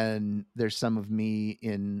there's some of me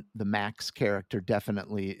in the Max character.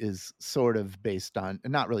 Definitely is sort of based on,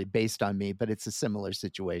 not really based on me, but it's a similar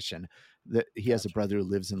situation that he has a brother who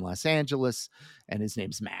lives in Los Angeles and his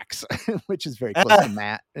name's Max, which is very close to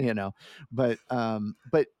Matt, but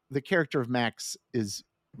the character of Max is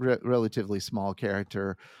relatively small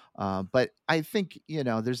character. But I think,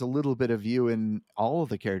 there's a little bit of you in all of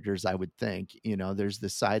the characters. I would think, there's the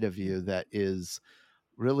side of you that is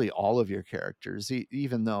really all of your characters,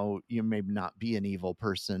 even though you may not be an evil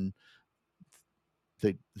person.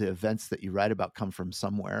 The events that you write about come from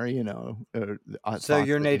somewhere, so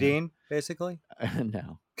you're Nadine, basically?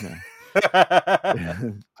 No.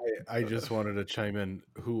 I just wanted to chime in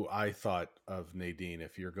who I thought of Nadine,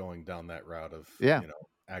 if you're going down that route of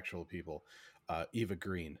actual people. Eva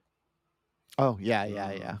Green. Oh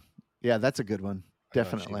yeah, that's a good one.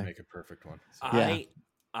 Definitely she'd make a perfect one. So.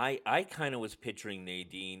 I kind of was picturing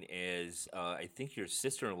Nadine as I think your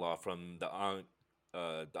sister-in-law from the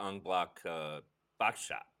Ang Block box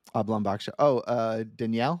shop. Oblong box shop. Oh,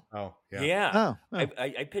 Danielle. Oh yeah. Yeah. Oh.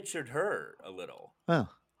 I pictured her a little. Oh.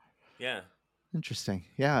 Yeah. Interesting.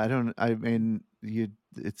 Yeah,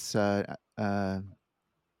 it's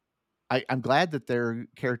I'm glad that there are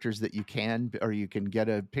characters that you can get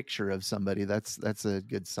a picture of somebody. That's a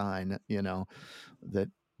good sign, that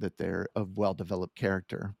that they're of well-developed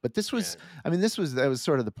character. But this was, Yeah. I mean, that was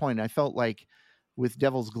sort of the point. I felt like with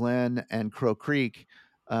Devil's Glen and Crow Creek,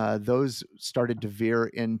 those started to veer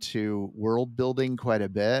into world building quite a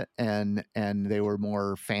bit, and they were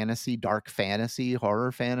more fantasy, dark fantasy,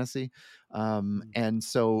 horror fantasy, and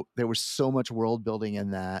so there was so much world building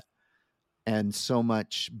in that, and so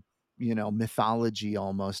much, mythology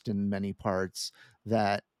almost in many parts,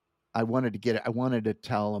 that I wanted to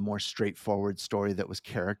tell a more straightforward story that was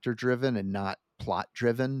character driven and not plot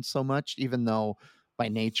driven so much, even though by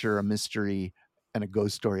nature a mystery and a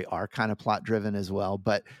ghost story are kind of plot driven as well.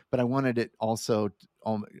 But I wanted it also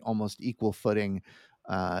almost equal footing,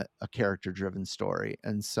 a character driven story.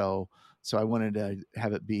 And so I wanted to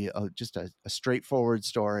have it be just a straightforward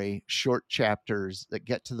story, short chapters that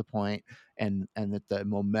get to the point, and that the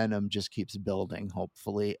momentum just keeps building,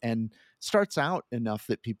 hopefully, and starts out enough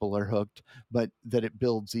that people are hooked, but that it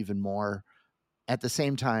builds even more at the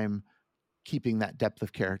same time, keeping that depth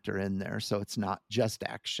of character in there. So it's not just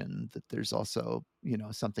action, that there's also,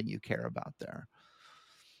 something you care about there.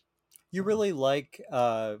 You really like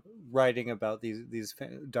writing about these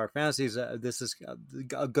dark fantasies. This is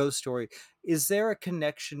a ghost story. Is there a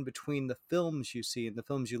connection between the films you see and the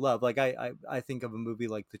films you love? Like I think of a movie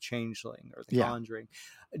like The Changeling or The Conjuring.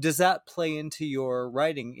 Does that play into your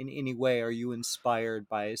writing in any way? Are you inspired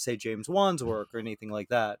by, say, James Wan's work or anything like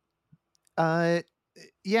that?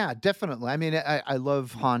 Yeah, definitely. I mean, I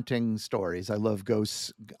love haunting stories. I love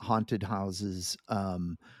ghosts, haunted houses.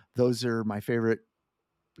 Those are my favorite.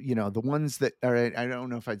 The ones that are, I don't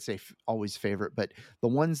know if I'd say always favorite, but the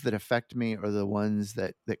ones that affect me, or the ones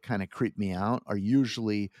that kind of creep me out, are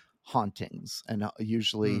usually hauntings, and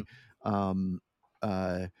usually having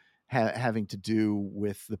to do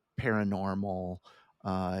with the paranormal.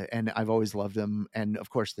 And I've always loved them. And of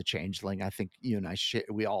course, The Changeling. I think you and I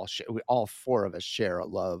we all four of us share a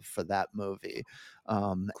love for that movie.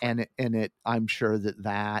 And I'm sure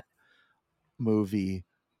that movie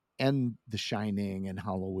and The Shining and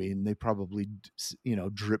Halloween, they probably,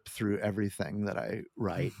 drip through everything that I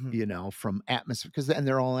write, from atmosphere, and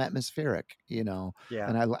they're all atmospheric, Yeah.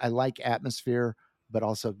 and I like atmosphere, but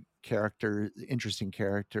also interesting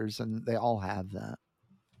characters, and they all have that.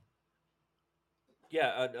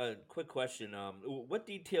 Yeah, a quick question. What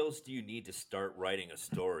details do you need to start writing a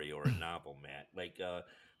story or a novel, Matt? Like,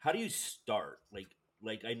 how do you start?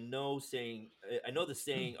 Like I know the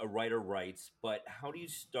saying a writer writes, but how do you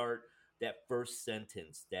start that first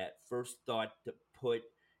sentence, that first thought to put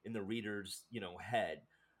in the reader's, head?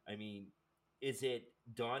 I mean, is it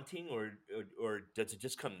daunting, or does it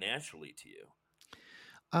just come naturally to you?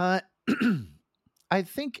 Uh, I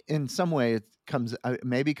think in some way it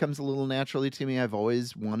maybe comes a little naturally to me. I've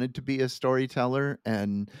always wanted to be a storyteller,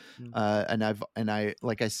 and I,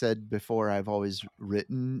 like I said before, I've always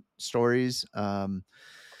written stories.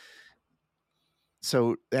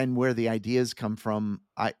 So, and where the ideas come from,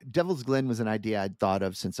 Devil's Glen was an idea I'd thought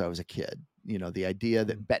of since I was a kid. The idea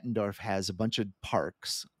that Bettendorf has a bunch of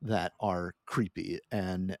parks that are creepy,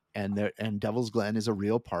 and Devil's Glen is a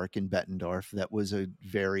real park in Bettendorf that was a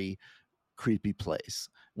very creepy place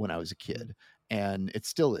when I was a kid, and it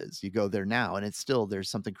still is. You go there now and there's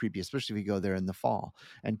something creepy, especially if you go there in the fall.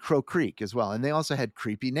 And Crow Creek as well, and they also had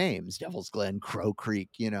creepy names: Devil's Glen, Crow Creek,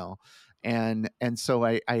 and so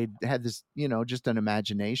I had this, just an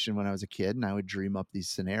imagination when I was a kid, and I would dream up these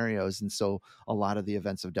scenarios. And so a lot of the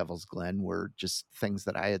events of Devil's Glen were just things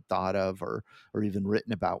that I had thought of, or even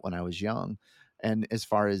written about when I was young. And as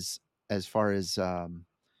far as The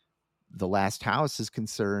Last House is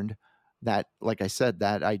concerned, that, like I said,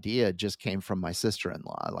 that idea just came from my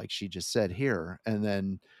sister-in-law. Like, she just said, here. And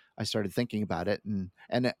then I started thinking about it, and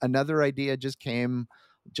another idea just came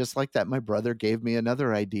just like that. My brother gave me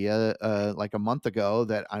another idea like a month ago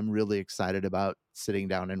that I'm really excited about sitting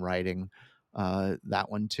down and writing, that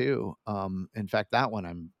one too. In fact, that one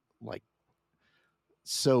I'm like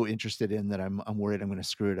so interested in that I'm worried I'm going to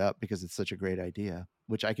screw it up, because it's such a great idea,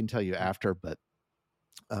 which I can tell you after. But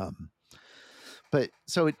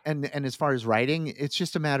so and as far as writing, it's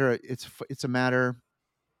just a matter,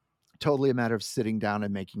 totally a matter of sitting down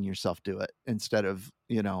and making yourself do it, instead of,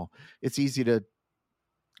 it's easy to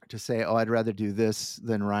say, oh, I'd rather do this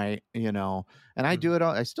than write, and I do it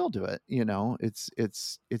all, I still do it,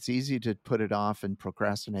 it's easy to put it off and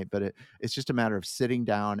procrastinate, but it's just a matter of sitting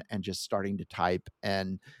down and just starting to type,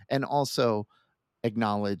 and also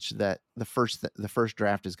acknowledge that the first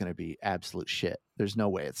draft is going to be absolute shit. There's no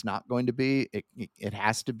way it's not going to be. It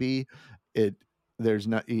has to be. There's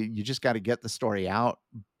no, you just got to get the story out,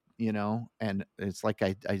 and it's like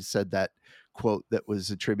I said that quote that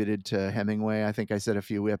was attributed to Hemingway. I think I said a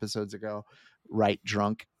few episodes ago, write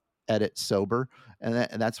drunk, edit sober, and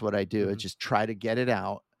that's what I do. I just try to get it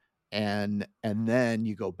out, and then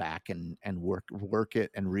you go back and work it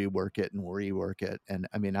and rework it and rework it. And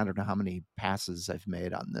I mean, I don't know how many passes I've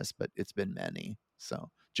made on this, but it's been many. So,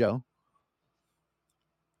 Joe.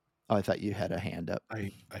 Oh, I thought you had a hand up.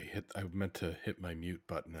 I meant to hit my mute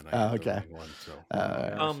button and I hit the wrong one. So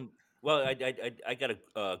well, I got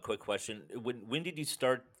a quick question. When did you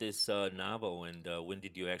start this novel, and when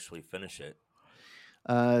did you actually finish it?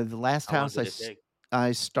 The Last How long House, did it take?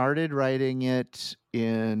 I started writing it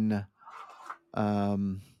in, I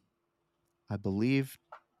believe,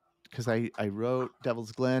 because I wrote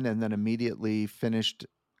Devil's Glen and then immediately finished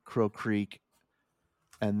Crow Creek,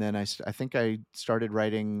 and then I think I started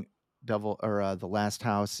writing The Last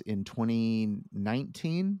House in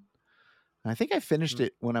 2019. I think I finished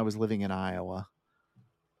it when I was living in Iowa.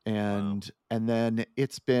 And then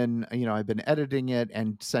it's been, I've been editing it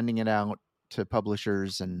and sending it out to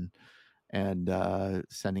publishers and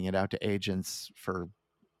sending it out to agents for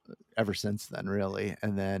ever since then, really.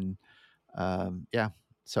 And then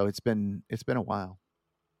so it's been a while.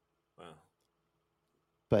 Wow.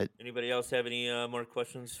 But anybody else have any more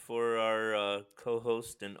questions for our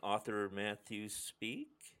co-host and author Matthew Speak?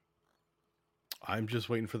 I'm just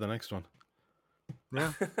waiting for the next one.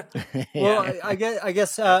 Yeah. Well, I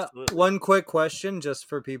guess one quick question, just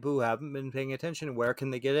for people who haven't been paying attention: where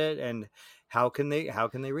can they get it, and how can they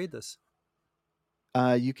read this?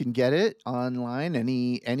 You can get it online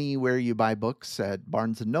anywhere you buy books, at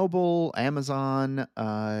Barnes and Noble, Amazon,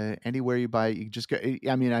 anywhere you buy. You just go.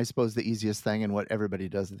 I mean, I suppose the easiest thing, and what everybody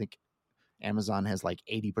does, I think Amazon has like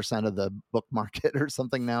 80% of the book market or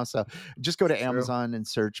something now. So just go to Amazon and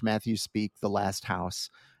search Matthew Speak, The Last House,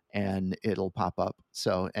 and it'll pop up.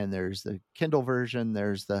 So, and there's the Kindle version,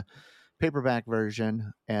 there's the paperback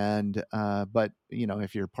version, and but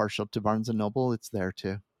if you're partial to Barnes and Noble, it's there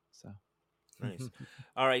too. So nice.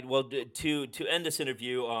 All right. Well, to end this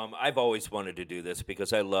interview, I've always wanted to do this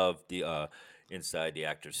because I love the inside the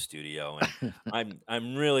actor's studio, and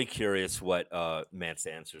I'm really curious what Matt's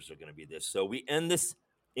answers are going to be. So we end this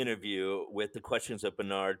interview with the questions of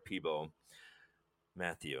Bernard Peebo.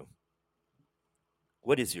 Matthew,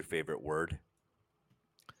 what is your favorite word?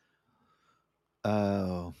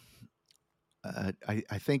 Oh,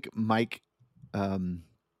 I think Mike.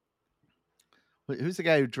 Who's the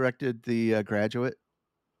guy who directed The Graduate?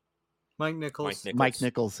 Mike Nichols. Mike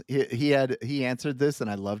Nichols. He answered this, and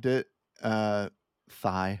I loved it.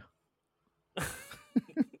 Thigh.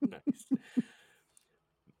 Nice.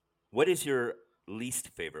 What is your least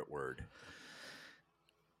favorite word?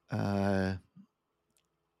 Tin.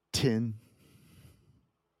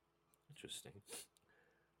 Interesting.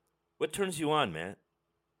 What turns you on, Matt?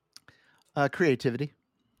 Creativity.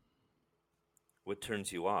 What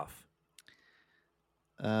turns you off?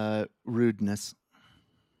 Rudeness.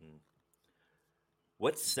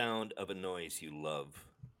 What sound of a noise you love?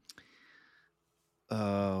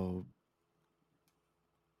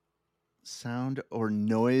 Sound or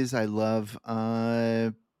noise I love?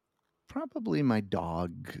 Probably my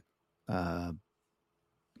dog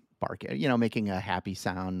barking, making a happy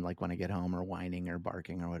sound like when I get home, or whining or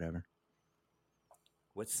barking or whatever.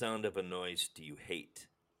 What sound of a noise do you hate?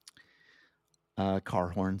 Car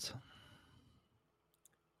horns.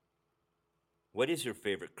 What is your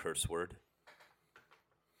favorite curse word?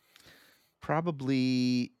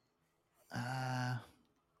 Probably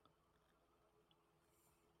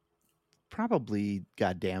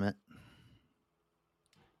God damn it.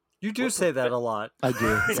 You do say that a lot. I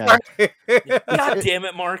do. Yeah. God damn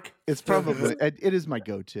it, Mark. It's probably it is my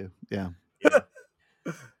go-to. Yeah.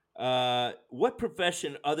 What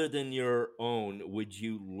profession other than your own would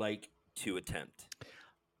you like to attempt?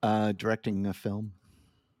 Directing a film.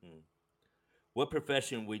 What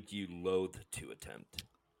profession would you loathe to attempt?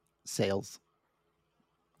 Sales.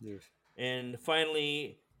 Yes. And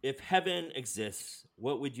finally, if heaven exists,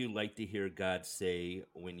 what would you like to hear God say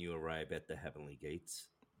when you arrive at the heavenly gates?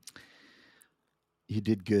 You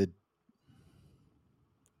did good.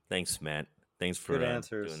 Thanks, Matt. Thanks for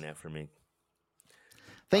doing that for me.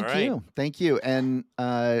 Thank you. And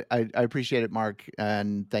I appreciate it, Mark.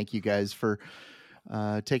 And thank you guys for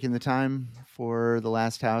taking the time for The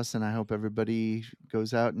Last House. And I hope everybody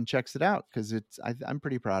goes out and checks it out, because I'm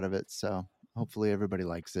pretty proud of it. So hopefully everybody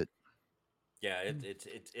likes it. Yeah,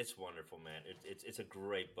 it's wonderful, man. It's a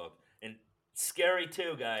great book, and scary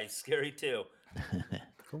too, guys. Scary too.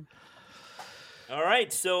 Cool. All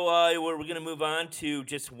right, so we're going to move on to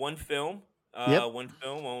just one film. One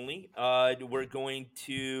film only. We're going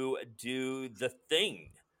to do The Thing,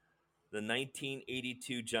 the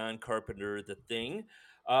 1982 John Carpenter The Thing.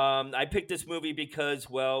 I picked this movie because,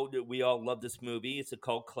 well, we all love this movie. It's a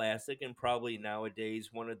cult classic and probably nowadays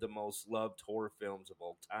one of the most loved horror films of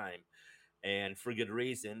all time. And for good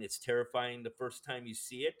reason. It's terrifying the first time you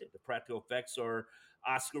see it. The practical effects are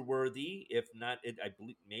Oscar worthy. If not, I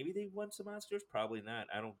believe maybe they won some Oscars. Probably not.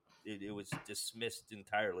 I don't. It was dismissed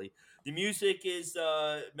entirely. The music is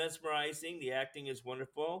mesmerizing. The acting is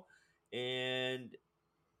wonderful, and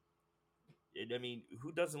I mean,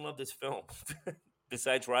 who doesn't love this film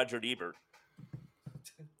besides Roger Ebert?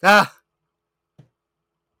 Ah,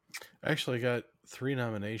 Actually got 3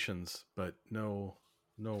 nominations, but no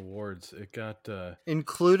awards. It got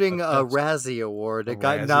including a effects- Razzie Award. a It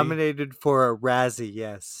got Razzie? nominated for a Razzie,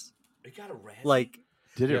 yes. It got a Razzie. Like,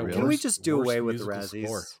 Did it Yeah, really? can we worst- just do worst away with the musical Razzies,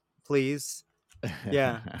 score. please?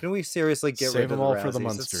 Yeah. Can we seriously get Save rid of them the all Razzies? for the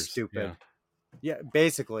It's Munsters. stupid. Yeah,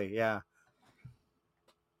 basically, yeah.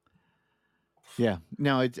 Yeah,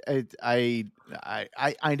 no, I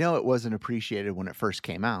know it wasn't appreciated when it first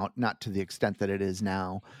came out, not to the extent that it is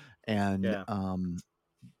now, and Yeah.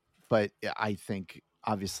 but I think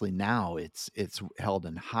obviously now it's held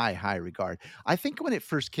in high regard. I think when it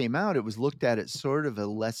first came out, it was looked at as sort of a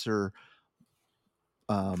lesser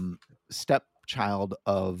stepchild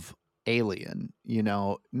of Alien. You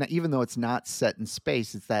know, even though it's not set in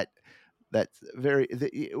space, it's that's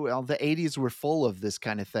well, the 80s were full of this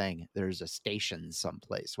kind of thing. There's a station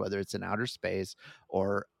someplace, whether it's in outer space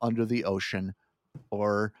or under the ocean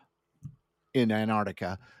or in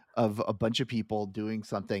Antarctica, of a bunch of people doing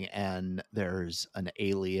something, and there's an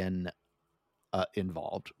alien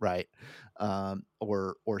involved, right?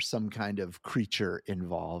 Or some kind of creature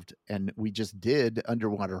involved. And we just did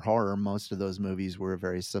underwater horror. Most of those movies were a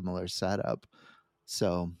very similar setup.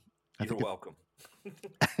 So I You're think welcome.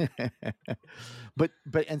 but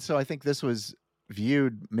and so I think this was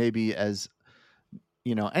viewed maybe as,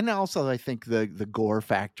 you know, and also I think the gore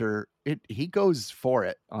factor, he goes for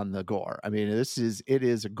it on the gore. I mean, it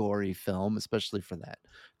is a gory film, especially for that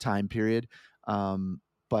time period.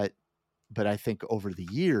 But I think over the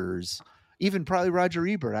years, even probably Roger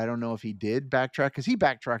Ebert, I don't know if he did backtrack, because he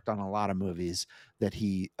backtracked on a lot of movies that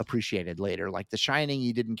he appreciated later. Like The Shining,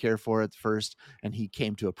 he didn't care for at first, and he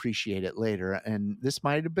came to appreciate it later. And this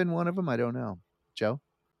might have been one of them. I don't know. Joe?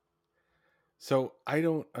 So I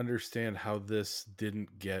don't understand how this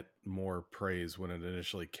didn't get more praise when it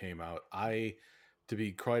initially came out. To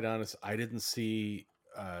be quite honest, I didn't see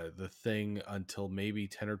The Thing until maybe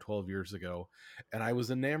 10 or 12 years ago, and I was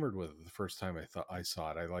enamored with it the first time I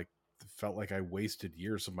saw it. I felt like I wasted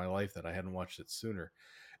years of my life that I hadn't watched it sooner.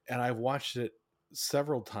 And I've watched it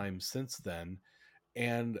several times since then,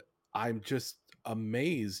 and I'm just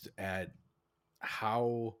amazed at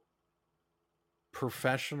how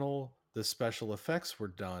professional the special effects were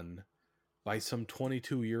done by some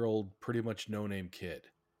 22-year-old pretty much no-name kid.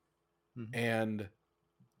 Mhm. And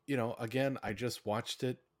you know, again, I just watched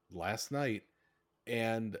it last night,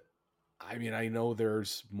 and I mean, I know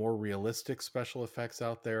there's more realistic special effects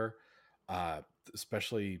out there,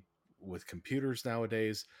 especially with computers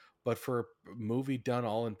nowadays, but for a movie done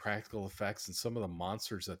all in practical effects and some of the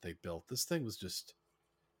monsters that they built, this thing was just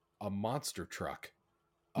a monster truck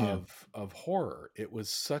of horror. It was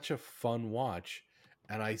such a fun watch,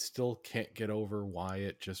 and I still can't get over why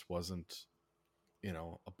it just wasn't, you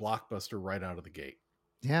know, a blockbuster right out of the gate.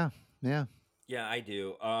 Yeah. Yeah, I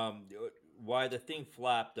do. Why the thing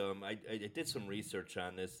flopped? I did some research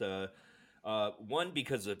on this. One,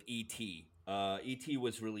 because of E.T. E.T.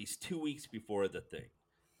 was released 2 weeks before the thing.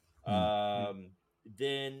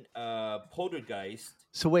 Then Poltergeist.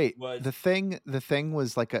 So wait, Was the thing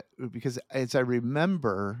was like because as I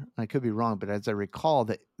remember, I could be wrong, but as I recall,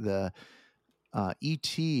 that the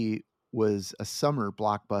E.T. was a summer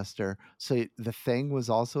blockbuster. So the thing was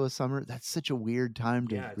also a summer. That's such a weird time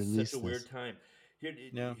to yeah, it's release such a this. weird time.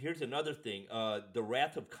 Yeah. Here's another thing. The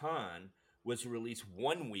Wrath of Khan was released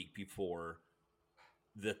 1 week before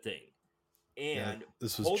the thing, and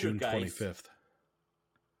This was June Poltergeist- 25th.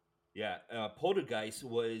 Yeah, Poltergeist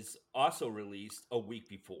was also released a week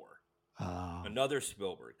before. Oh. Another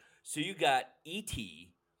Spielberg. So you got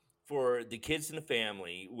E.T. for the kids in the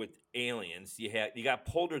family with aliens. You got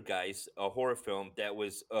Poltergeist, a horror film that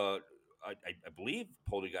was I believe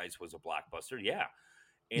Poltergeist was a blockbuster. Yeah.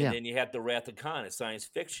 And Yeah. then you have the Wrath of Khan, a science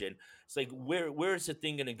fiction. It's like where is the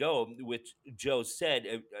thing going to go? Which Joe said.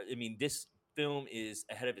 I mean, this film is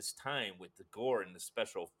ahead of its time with the gore and the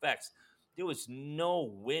special effects. There was no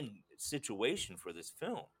win situation for this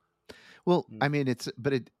film. Well, I mean,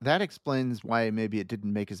 that explains why maybe it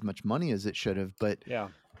didn't make as much money as it should have. But Yeah.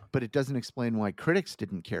 but it doesn't explain why critics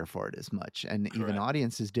didn't care for it as much, and even Correct.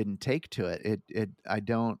 audiences didn't take to it. I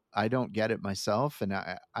don't get it myself, and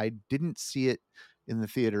I didn't see it in the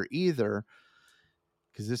theater either,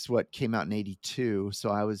 because this is what came out in 82, so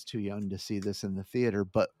I was too young to see this in the theater.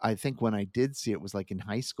 But I think when I did see it was like in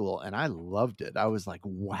high school, and I loved it. I was like,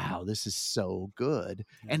 wow, this is so good.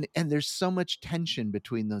 And there's so much tension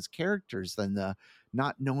between those characters, and the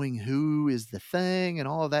not knowing who is the thing and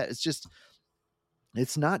all of that.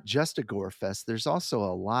 It's not just a gore fest. There's also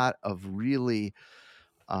a lot of really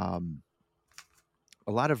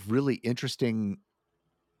interesting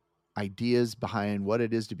ideas behind what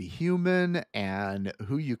it is to be human and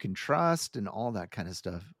who you can trust and all that kind of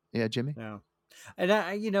stuff. Yeah, Jimmy. Yeah.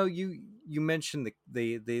 And you mentioned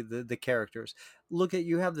the characters. Look at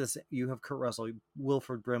you have Kurt Russell,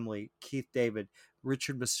 Wilford Brimley, Keith David,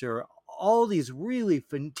 Richard Masur, all these really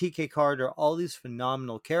TK Carter, all these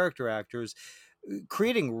phenomenal character actors,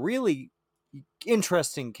 creating really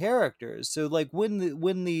interesting characters. So like when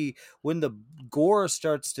the gore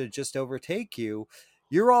starts to just overtake you,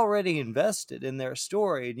 you're already invested in their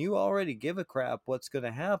story, and you already give a crap what's going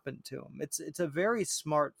to happen to them. It's a very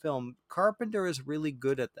smart film. Carpenter is really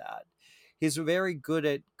good at that. He's very good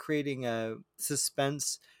at creating a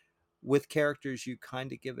suspense with characters you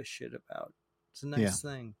kind of give a shit about. It's a nice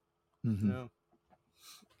thing. Mm-hmm. Yeah.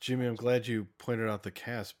 Jimmy, I'm glad you pointed out the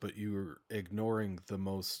cast, but you were ignoring the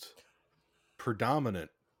most predominant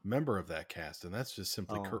member of that cast, and that's just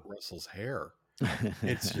simply Kurt Russell's hair.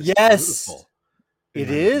 It's just beautiful. It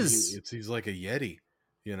is. He's like a Yeti,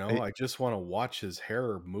 I just want to watch his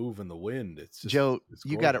hair move in the wind. It's just, Joe, it's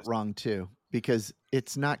you got it wrong too, because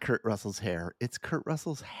it's not Kurt Russell's hair; it's Kurt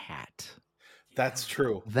Russell's hat. That's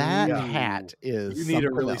true. That hat is. You need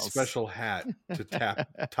a really else. Special hat to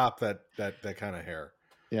top that kind of hair.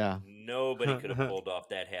 Yeah. Nobody could have pulled off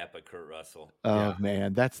that hat but Kurt Russell. Oh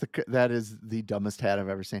man, that is the dumbest hat I've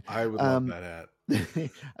ever seen. I would love that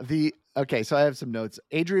hat. Okay, so I have some notes.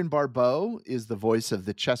 Adrian Barbeau is the voice of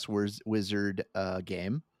the Chess Wizard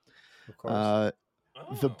game. Of course.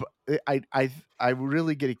 I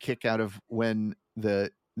really get a kick out of when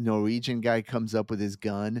the Norwegian guy comes up with his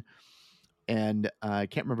gun, and I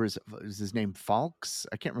can't remember is his name Falks?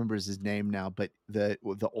 I can't remember his name now, but the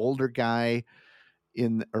older guy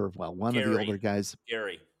one of the older guys,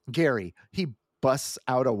 Gary, he busts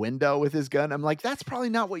out a window with his gun. I'm like, that's probably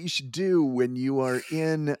not what you should do when you are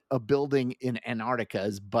in a building in Antarctica.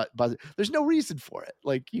 But there's no reason for it.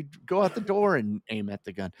 Like, you go out the door and aim at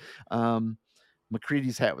the gun.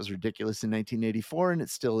 McCready's hat was ridiculous in 1984, and it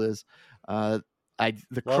still is. The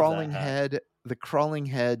crawling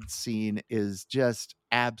head scene is just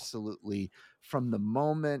absolutely, from the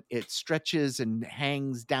moment it stretches and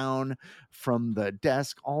hangs down from the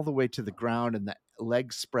desk all the way to the ground and the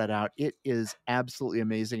legs spread out, it is absolutely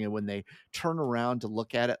amazing. And when they turn around to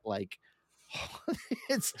look at it, like,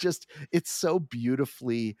 it's so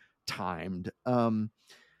beautifully timed.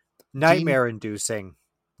 Nightmare inducing.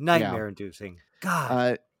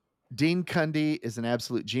 God. Dean Cundy is an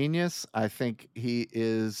absolute genius. I think he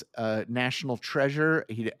is a national treasure.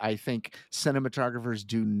 I think cinematographers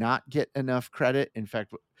do not get enough credit. In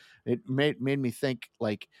fact, it made me think,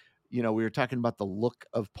 like, we were talking about the look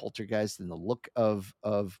of Poltergeist and the look of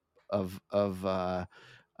the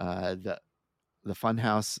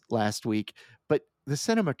Funhouse last week, but the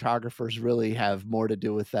cinematographers really have more to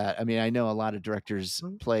do with that. I mean, I know a lot of directors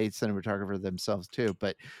play cinematographer themselves too,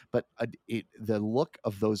 but the look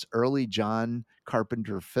of those early John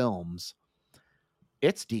Carpenter films,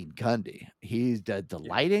 it's Dean Cundy. He did the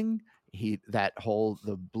lighting.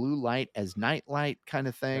 The blue light as night light kind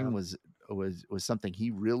of thing was something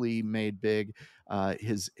he really made big.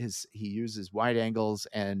 He uses wide angles,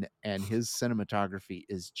 and his cinematography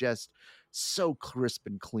is just so crisp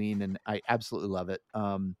and clean, and I absolutely love it.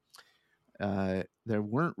 They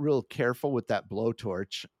weren't real careful with that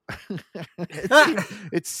blowtorch.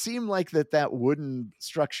 It seemed like that wooden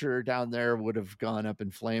structure down there would have gone up in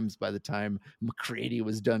flames by the time McCready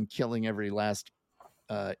was done killing every last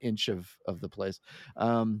inch of the place.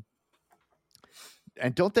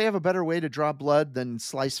 And don't they have a better way to draw blood than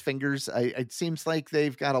slice fingers? It seems like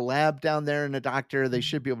they've got a lab down there and a doctor. They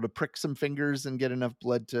should be able to prick some fingers and get enough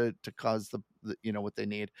blood to cause the what they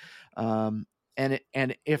need. And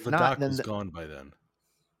if the not, doc then was gone by then.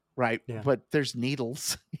 Right. Yeah. But there's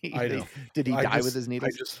needles. I know. Did he die with his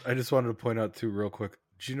needles? I just wanted to point out too, real quick.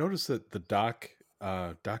 Did you notice that the Doc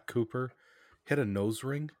Cooper had a nose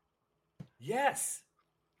ring? Yes.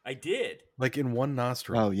 I did. Like in one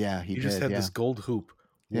nostril. Oh yeah, he just had this gold hoop.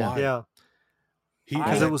 Yeah. Why? Yeah.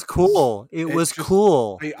 Because it was cool. It was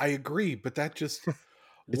cool. I agree, but that just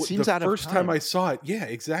It seems The out of first time time. I saw it, yeah,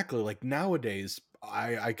 exactly. Like nowadays,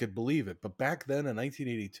 I could believe it, but back then in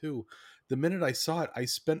 1982, the minute I saw it, I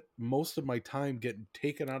spent most of my time getting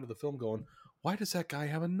taken out of the film, going, "Why does that guy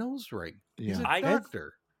have a nose ring? He's Yeah. a I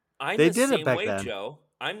doctor." I'm They the did it same back way, then. Joe.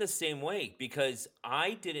 I'm the same way because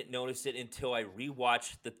I didn't notice it until I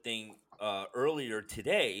rewatched the thing earlier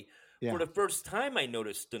today. Yeah. For the first time, I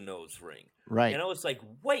noticed the nose ring, Right. and I was like,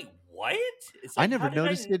 "Wait, what?" It's I like, never how did I?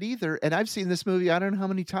 noticed it either. And I've seen this movie I don't know how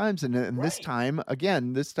many times. And this Right? time,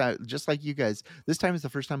 again, this time, just like you guys, this time is the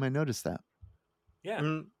first time I noticed that. Yeah.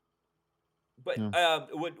 Mm, But Yeah.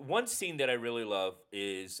 one scene that I really love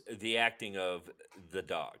is the acting of the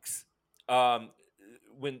dogs. Um,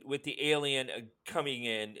 when with the alien coming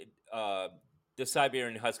in, the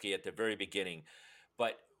Siberian Husky at the very beginning,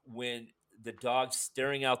 but when the dog's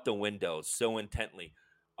staring out the window so intently,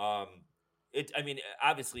 um, I mean,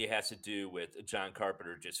 obviously it has to do with John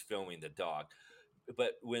Carpenter just filming the dog,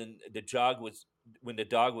 but when the dog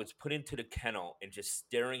was put into the kennel and just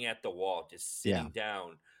staring at the wall, just Yeah. sitting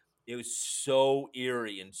down, it was so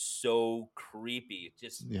eerie and so creepy.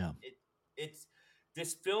 Yeah. It's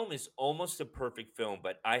this film is almost a perfect film,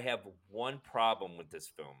 but I have one problem with this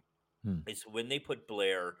film. Hmm. It's when they put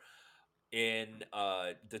Blair in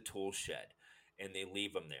the tool shed and they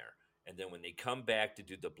leave him there, and then when they come back to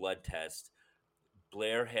do the blood test,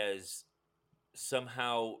 Blair has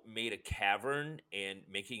somehow made a cavern and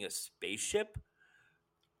making a spaceship.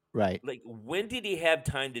 Right. Like, when did he have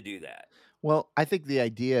time to do that? Well, I think the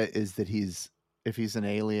idea is that if he's an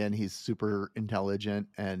alien, he's super intelligent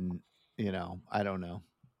and, I don't know.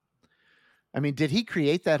 I mean, did he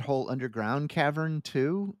create that whole underground cavern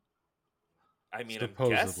too? I mean, I'm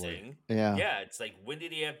Supposedly. guessing. Yeah. Yeah, it's like, when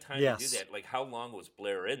did he have time to do Yes. that? Like, how long was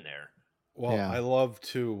Blair in there? Well, Yeah. I love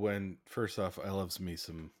too when first off, I loves me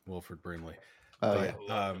some Wilford Brimley, Oh, but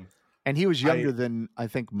yeah. And he was I- younger than I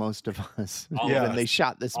think most of us All of when us. they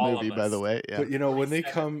shot this All movie, of by the us. way. Yeah. But when they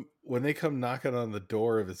 47. come knocking on the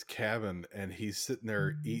door of his cabin and he's sitting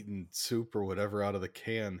there eating soup or whatever out of the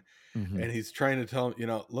can, Mhm. and he's trying to tell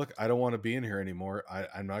him, look, I don't want to be in here anymore.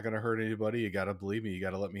 I'm not going to hurt anybody. You got to believe me. You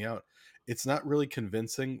got to let me out. It's not really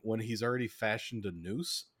convincing when he's already fashioned a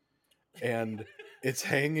noose and it's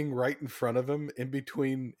hanging right in front of him, in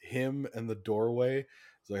between him and the doorway.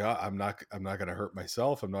 It's like, I'm not going to hurt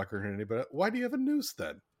myself. I'm not going to hurt anybody. Why do you have a noose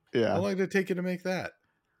then? Yeah. How long did it take you to make that?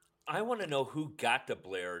 I want to know who got to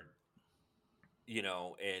Blair,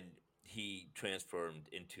 and he transformed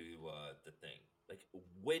into the thing. Like,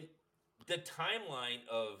 when the timeline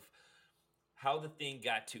of how the thing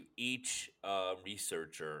got to each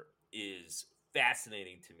researcher is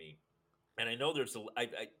fascinating to me. And I know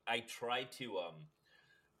I try to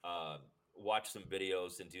watch some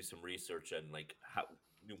videos and do some research on like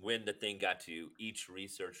when the thing got to each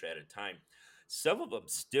researcher at a time. Some of them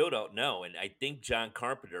still don't know, and I think John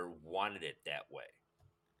Carpenter wanted it that way.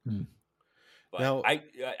 Hmm. But Now- I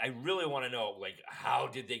really want to know, like, how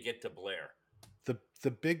did they get to Blair? The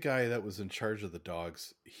big guy that was in charge of the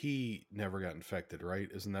dogs, he never got infected, right?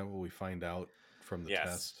 Isn't that what we find out from the Yes.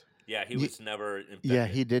 test? Yeah, he Ye- was never infected. Yeah,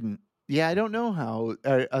 he didn't. Yeah, I don't know how,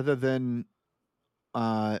 other than,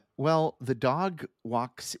 well, the dog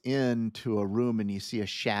walks into a room and you see a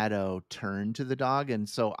shadow turn to the dog. And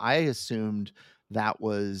so I assumed that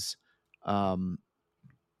was,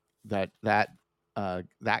 that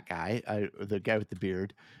guy, the guy with the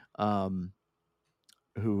beard,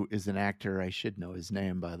 who is an actor. I should know his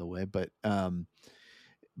name, by the way, but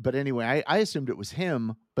anyway, I assumed it was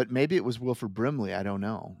him, but maybe it was Wilford Brimley. I don't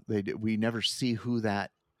know. We never see who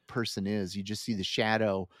that person is. You just see the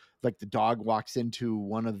shadow, like the dog walks into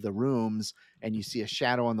one of the rooms and you see a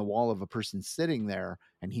shadow on the wall of a person sitting there,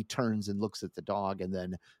 and he turns and looks at the dog, and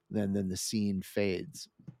then the scene fades.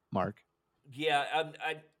 Mark? Yeah,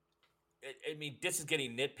 I mean, this is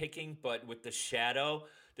getting nitpicking, but with the shadow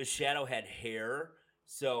had hair,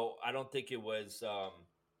 so I don't think it was.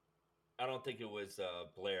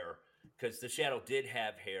 Blair, because the shadow did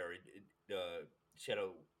have hair. The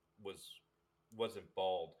shadow wasn't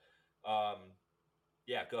bald.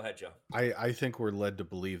 Yeah, go ahead, Joe. I think we're led to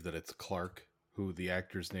believe that it's Clark, who the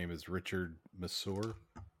actor's name is Richard Masur,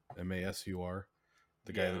 Masur,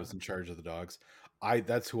 the guy that was in charge of the dogs.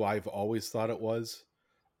 That's who I've always thought it was.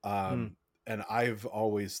 And I've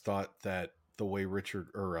always thought that the way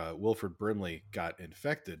Wilford Brimley got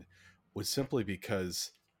infected was simply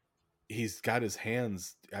because he's got his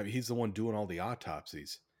hands. I mean, he's the one doing all the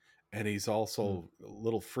autopsies, and he's also a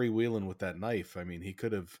little freewheeling with that knife. I mean, he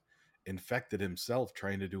could have infected himself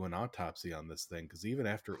trying to do an autopsy on this thing, because even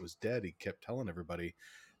after it was dead, he kept telling everybody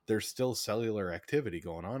there's still cellular activity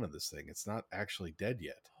going on in this thing. It's not actually dead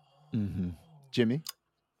yet. Mm-hmm. Jimmy?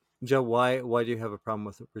 Joe, why do you have a problem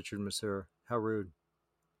with Richard Masur? How rude!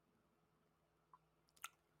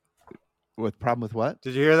 With problem with what?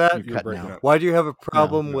 Did you hear that? You're cutting breaking out. up. Why do you have a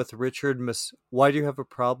problem no. with Richard Why do you have a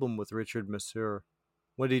problem with Richard Masur?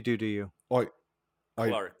 What did he do to you? Oh,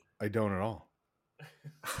 Clark. I don't at all.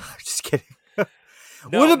 I'm just kidding.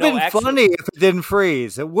 No, would have no, been actually- funny if it didn't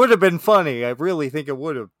freeze. It would have been funny. I really think it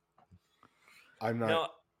would have. I'm not.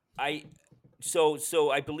 No, so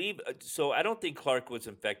I believe so. I don't think Clark was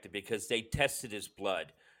infected because they tested his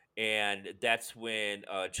blood, and that's when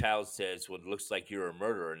Childs says, "Well, it looks like you're a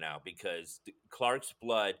murderer now," because Clark's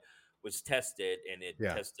blood was tested and it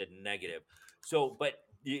Yeah. tested negative. So, but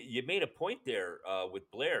you made a point there with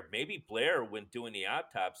Blair. Maybe Blair, when doing the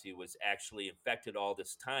autopsy, was actually infected all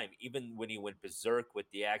this time. Even when he went berserk with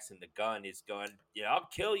the axe and the gun, he's gone, I'll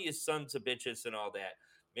kill you, sons of bitches, and all that.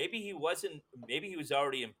 Maybe he wasn't. Maybe he was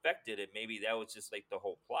already infected, and maybe that was just like the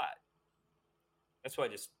whole plot. That's why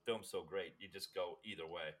this film's so great. You just go either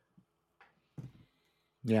way.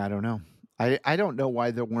 Yeah, I don't know. I don't know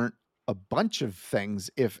why there weren't a bunch of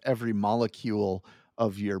things if every molecule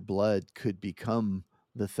of your blood could become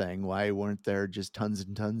the thing. Why weren't there just tons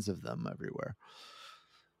and tons of them everywhere?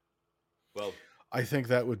 Well, I think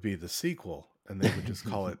that would be the sequel, and they would just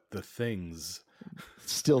call it The Things.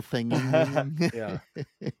 Still thinking. Yeah.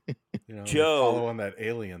 Joe- follow on that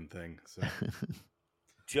alien thing. So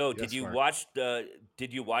Joe, Yes, did you Mark. watch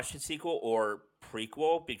the sequel or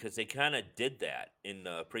prequel? Because they kind of did that in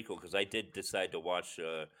the prequel. Because I did decide to watch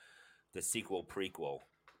the sequel prequel.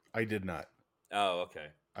 I did not. Oh, okay.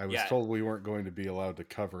 I was Yeah. told we weren't going to be allowed to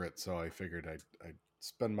cover it, so I figured I'd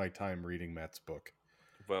spend my time reading Matt's book.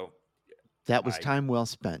 Well, That was I- time well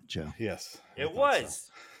spent, Joe. Yes, I it thought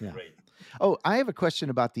was Yeah. great. Oh, I have a question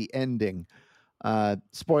about the ending.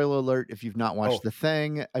 Spoiler alert, if you've not watched Oh. The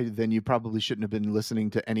Thing, then you probably shouldn't have been listening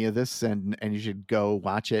to any of this, and you should go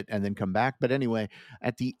watch it and then come back. But anyway,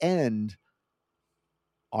 at the end,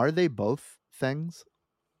 are they both things?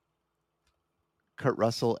 Kurt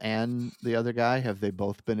Russell and the other guy, have they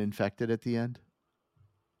both been infected at the end?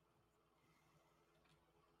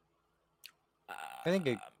 I think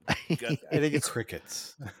it- I'm I think it's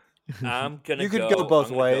Crickets. gonna you could go go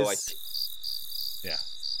both I'm gonna go, ways. Yeah.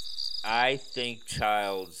 I think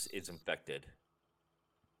Childs is infected.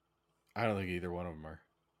 I don't think either one of them are.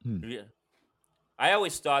 Yeah, I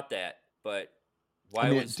always thought that, but why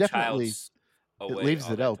mean, it was definitely- Childs It away leaves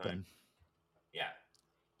all it that open. time? Yeah.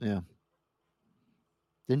 Yeah.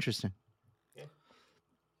 Interesting. Yeah.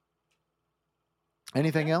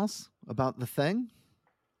 Anything Okay. else about The Thing?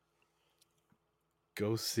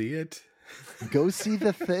 Go see it. Go see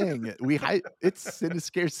The Thing. It's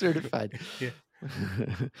Cinescare certified. Yeah.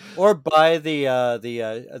 Or buy the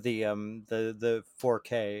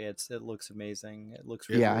 4K. It looks amazing. It looks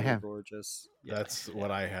really, Yeah, I really have. gorgeous. Yeah. That's what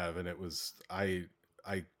I have, and it was I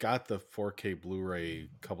got the 4K Blu-ray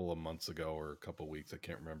a couple of months ago or a couple of weeks, I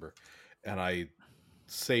can't remember, and I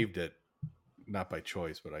saved it, not by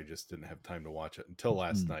choice, but I just didn't have time to watch it until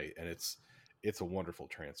last night, and it's a wonderful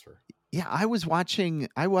transfer. Yeah, I have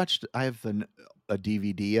a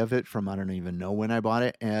DVD of it from I don't even know when I bought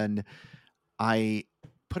it, and I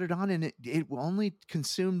put it on, and it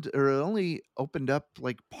only opened up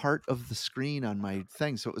like part of the screen on my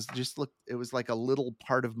thing. So it was like a little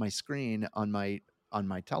part of my screen on my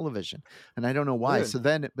television, and I don't know why. Weird. So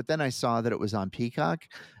then I saw that it was on Peacock,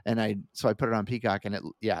 and I put it on Peacock, and it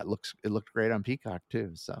looked great on Peacock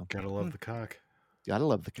too. So Gotta love the cock. gotta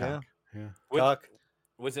love the Yeah. cock. Yeah. Cock.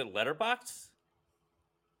 Was it Letterboxd?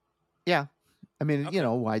 Yeah. I mean, Okay.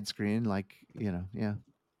 widescreen, like, yeah.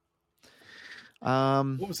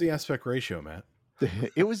 What was the aspect ratio, Matt?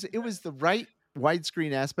 It was the right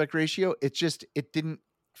widescreen aspect ratio. It didn't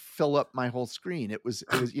fill up my whole screen. It was,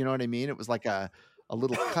 you know what I mean? It was like a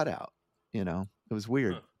little cutout, it was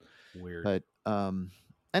weird. Huh. Weird. But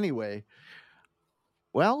anyway,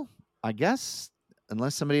 well, I guess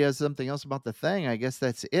unless somebody has something else about The Thing, I guess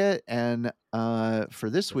that's it. And for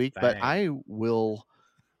this The week, but Thing. I will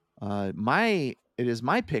it is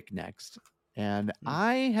my pick next. And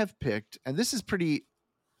I have picked, and this is pretty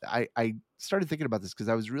I started thinking about this because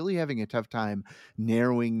I was really having a tough time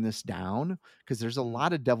narrowing this down, because there's a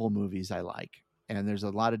lot of devil movies I like, and there's a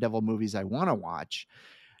lot of devil movies I want to watch.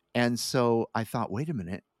 And so I thought, wait a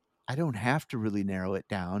minute, I don't have to really narrow it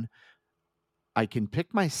down. I can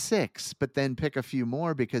pick my 6, but then pick a few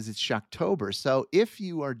more because it's Shocktober. So if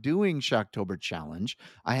you are doing Shocktober Challenge,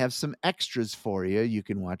 I have some extras for you. You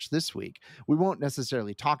can watch this week. We won't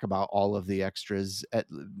necessarily talk about all of the extras,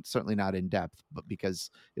 certainly not in depth, but because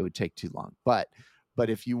it would take too long. But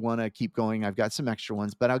if you want to keep going, I've got some extra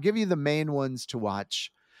ones, but I'll give you the main ones to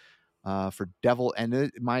watch for devil,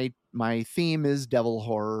 and my theme is devil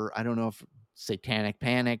horror. I don't know if satanic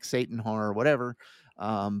panic, Satan horror, whatever.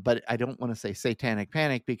 But I don't want to say satanic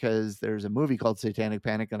panic because there's a movie called Satanic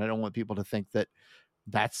Panic, and I don't want people to think that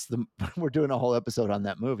that's the we're doing a whole episode on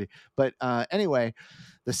that movie. But anyway,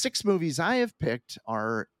 the 6 movies I have picked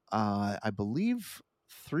are I believe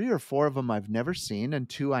 3 or 4 of them I've never seen, and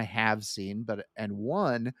 2 I have seen, and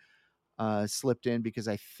 1 slipped in because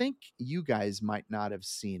I think you guys might not have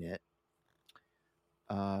seen it.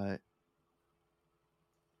 All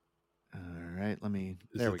right, let me.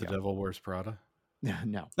 Is it The Devil Wears Prada?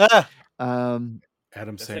 No. Adam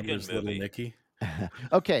That's a good Sandler's Little movie. Nicky.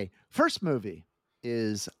 Okay, first movie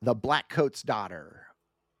is The Black Coat's Daughter,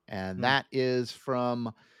 and that is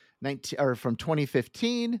from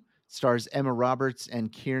 2015. Stars Emma Roberts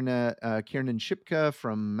and Kiernan Shipka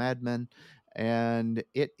from Mad Men, and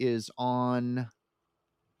it is on.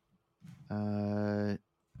 Why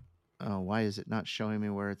is it not showing me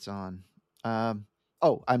where it's on? I'm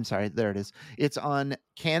sorry. There it is. It's on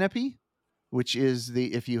Canopy, which is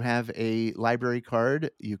if you have a library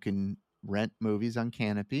card, you can rent movies on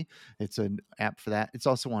Canopy. It's an app for that. It's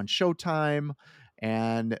also on Showtime,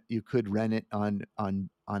 and you could rent it on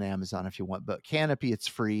Amazon if you want. But Canopy, it's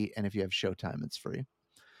free, and if you have Showtime, it's free.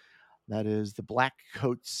 That is The Black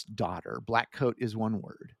Coat's Daughter. Black Coat is one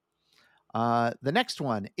word. The next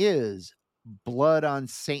one is The Blood on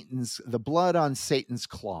Satan's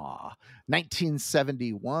Claw,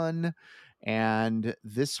 1971. And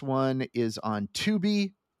this one is on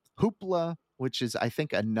Tubi. Hoopla, which is, I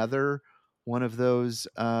think, another one of those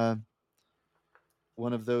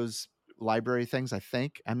library things, I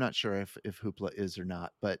think. I'm not sure if Hoopla is or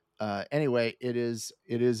not. But anyway, it is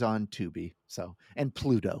on Tubi. So, and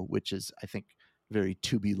Pluto, which is, I think, very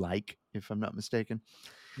Tubi-like, if I'm not mistaken.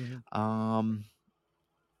 Mm-hmm.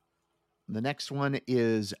 The next one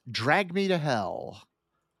is Drag Me to Hell.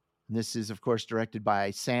 This is, of course, directed by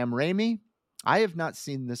Sam Raimi. I have not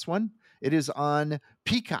seen this one. It is on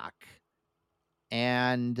Peacock,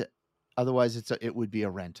 and otherwise it would be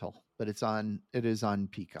a rental, but it is on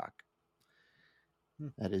Peacock.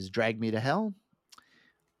 That is Drag Me to Hell.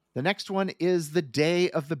 The next one is The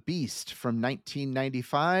Day of the Beast from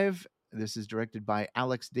 1995. This is directed by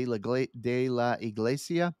Alex de la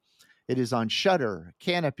Iglesia. It is on Shudder,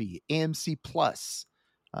 Canopy, AMC Plus,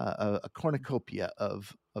 a cornucopia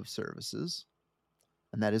of services.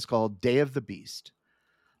 And that is called Day of the Beast.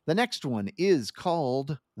 The next one is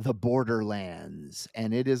called The Borderlands,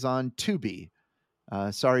 and it is on Tubi.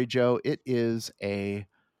 Sorry, Joe, it is a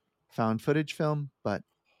found footage film, but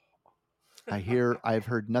I've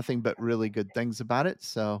heard nothing but really good things about it,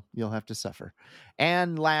 so you'll have to suffer.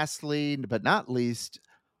 And lastly, but not least,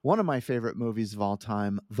 one of my favorite movies of all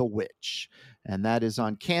time, The Witch. And that is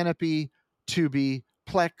on Canopy, Tubi,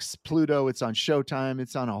 Plex, Pluto. It's on Showtime.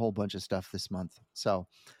 It's on a whole bunch of stuff this month. So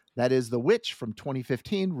that is The Witch from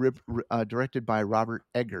 2015, directed by Robert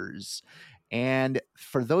Eggers. And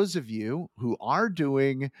for those of you who are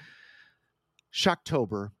doing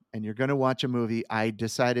Shocktober and you're going to watch a movie, I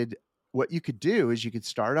decided what you could do is you could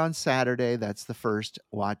start on Saturday. That's the first.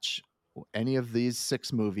 Watch any of these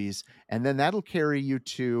 6 movies, and then that'll carry you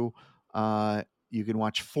to you can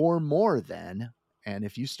watch 4 more then. And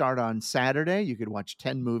if you start on Saturday, you could watch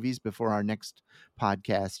 10 movies before our next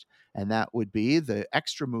podcast, and that would be the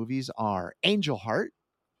extra movies are Angel Heart,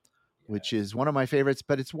 which is one of my favorites,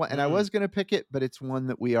 but it's one, and I was going to pick it, but it's one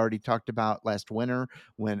that we already talked about last winter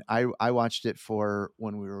when I watched it for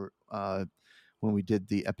when we did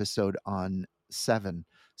the episode on 7.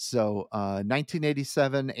 So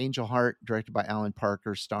 1987, Angel Heart, directed by Alan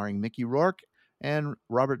Parker, starring Mickey Rourke and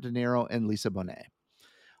Robert De Niro and Lisa Bonet.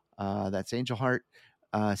 That's Angel Heart.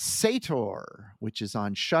 Sator, which is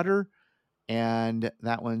on Shudder, and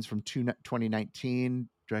that one's from 2019,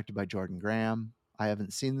 directed by Jordan Graham. I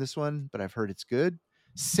haven't seen this one, but I've heard it's good.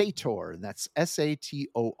 Sator, that's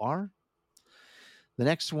Sator. The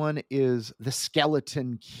next one is The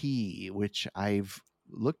Skeleton Key, which I've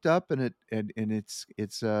looked up, and it's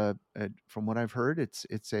from what I've heard,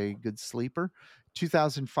 it's a good sleeper.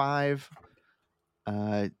 2005,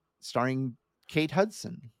 starring Kate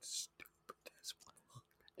Hudson.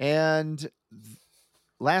 And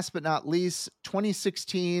last but not least,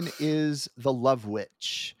 2016 is The Love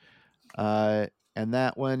Witch. And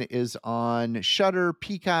that one is on Shudder,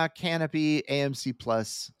 Peacock, Canopy, AMC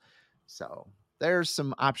Plus. So there's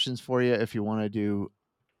some options for you if you want to do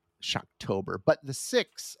Shocktober. But the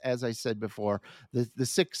 6, as I said before, the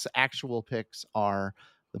 6 actual picks are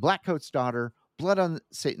The Black Coat's Daughter, Blood on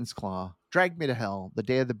Satan's Claw, Drag Me to Hell, The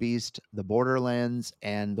Day of the Beast, The Borderlands,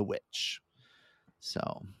 and The Witch.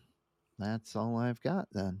 So that's all I've got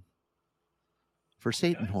then. for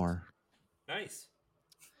Satan horror. Nice.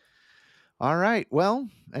 All right. Well,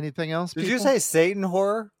 anything else? Did you say Satan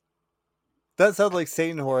horror? That sounds like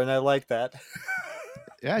Satan horror, and I like that.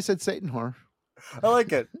 Yeah, I said Satan horror. I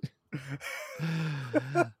like it.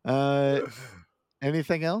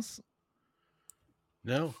 Anything else?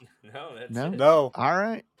 No. No, that's No? it. No. All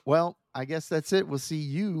right. Well, I guess that's it. We'll see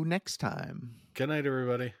you next time. Good night,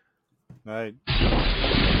 everybody. All right.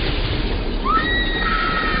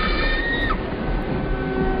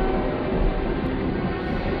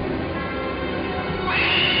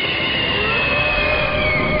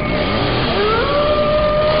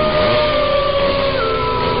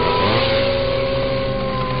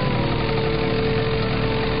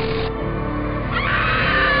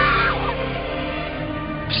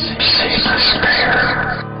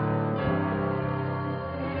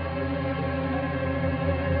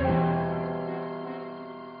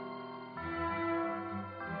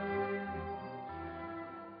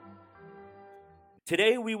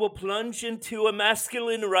 Today we will plunge into a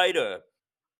masculine writer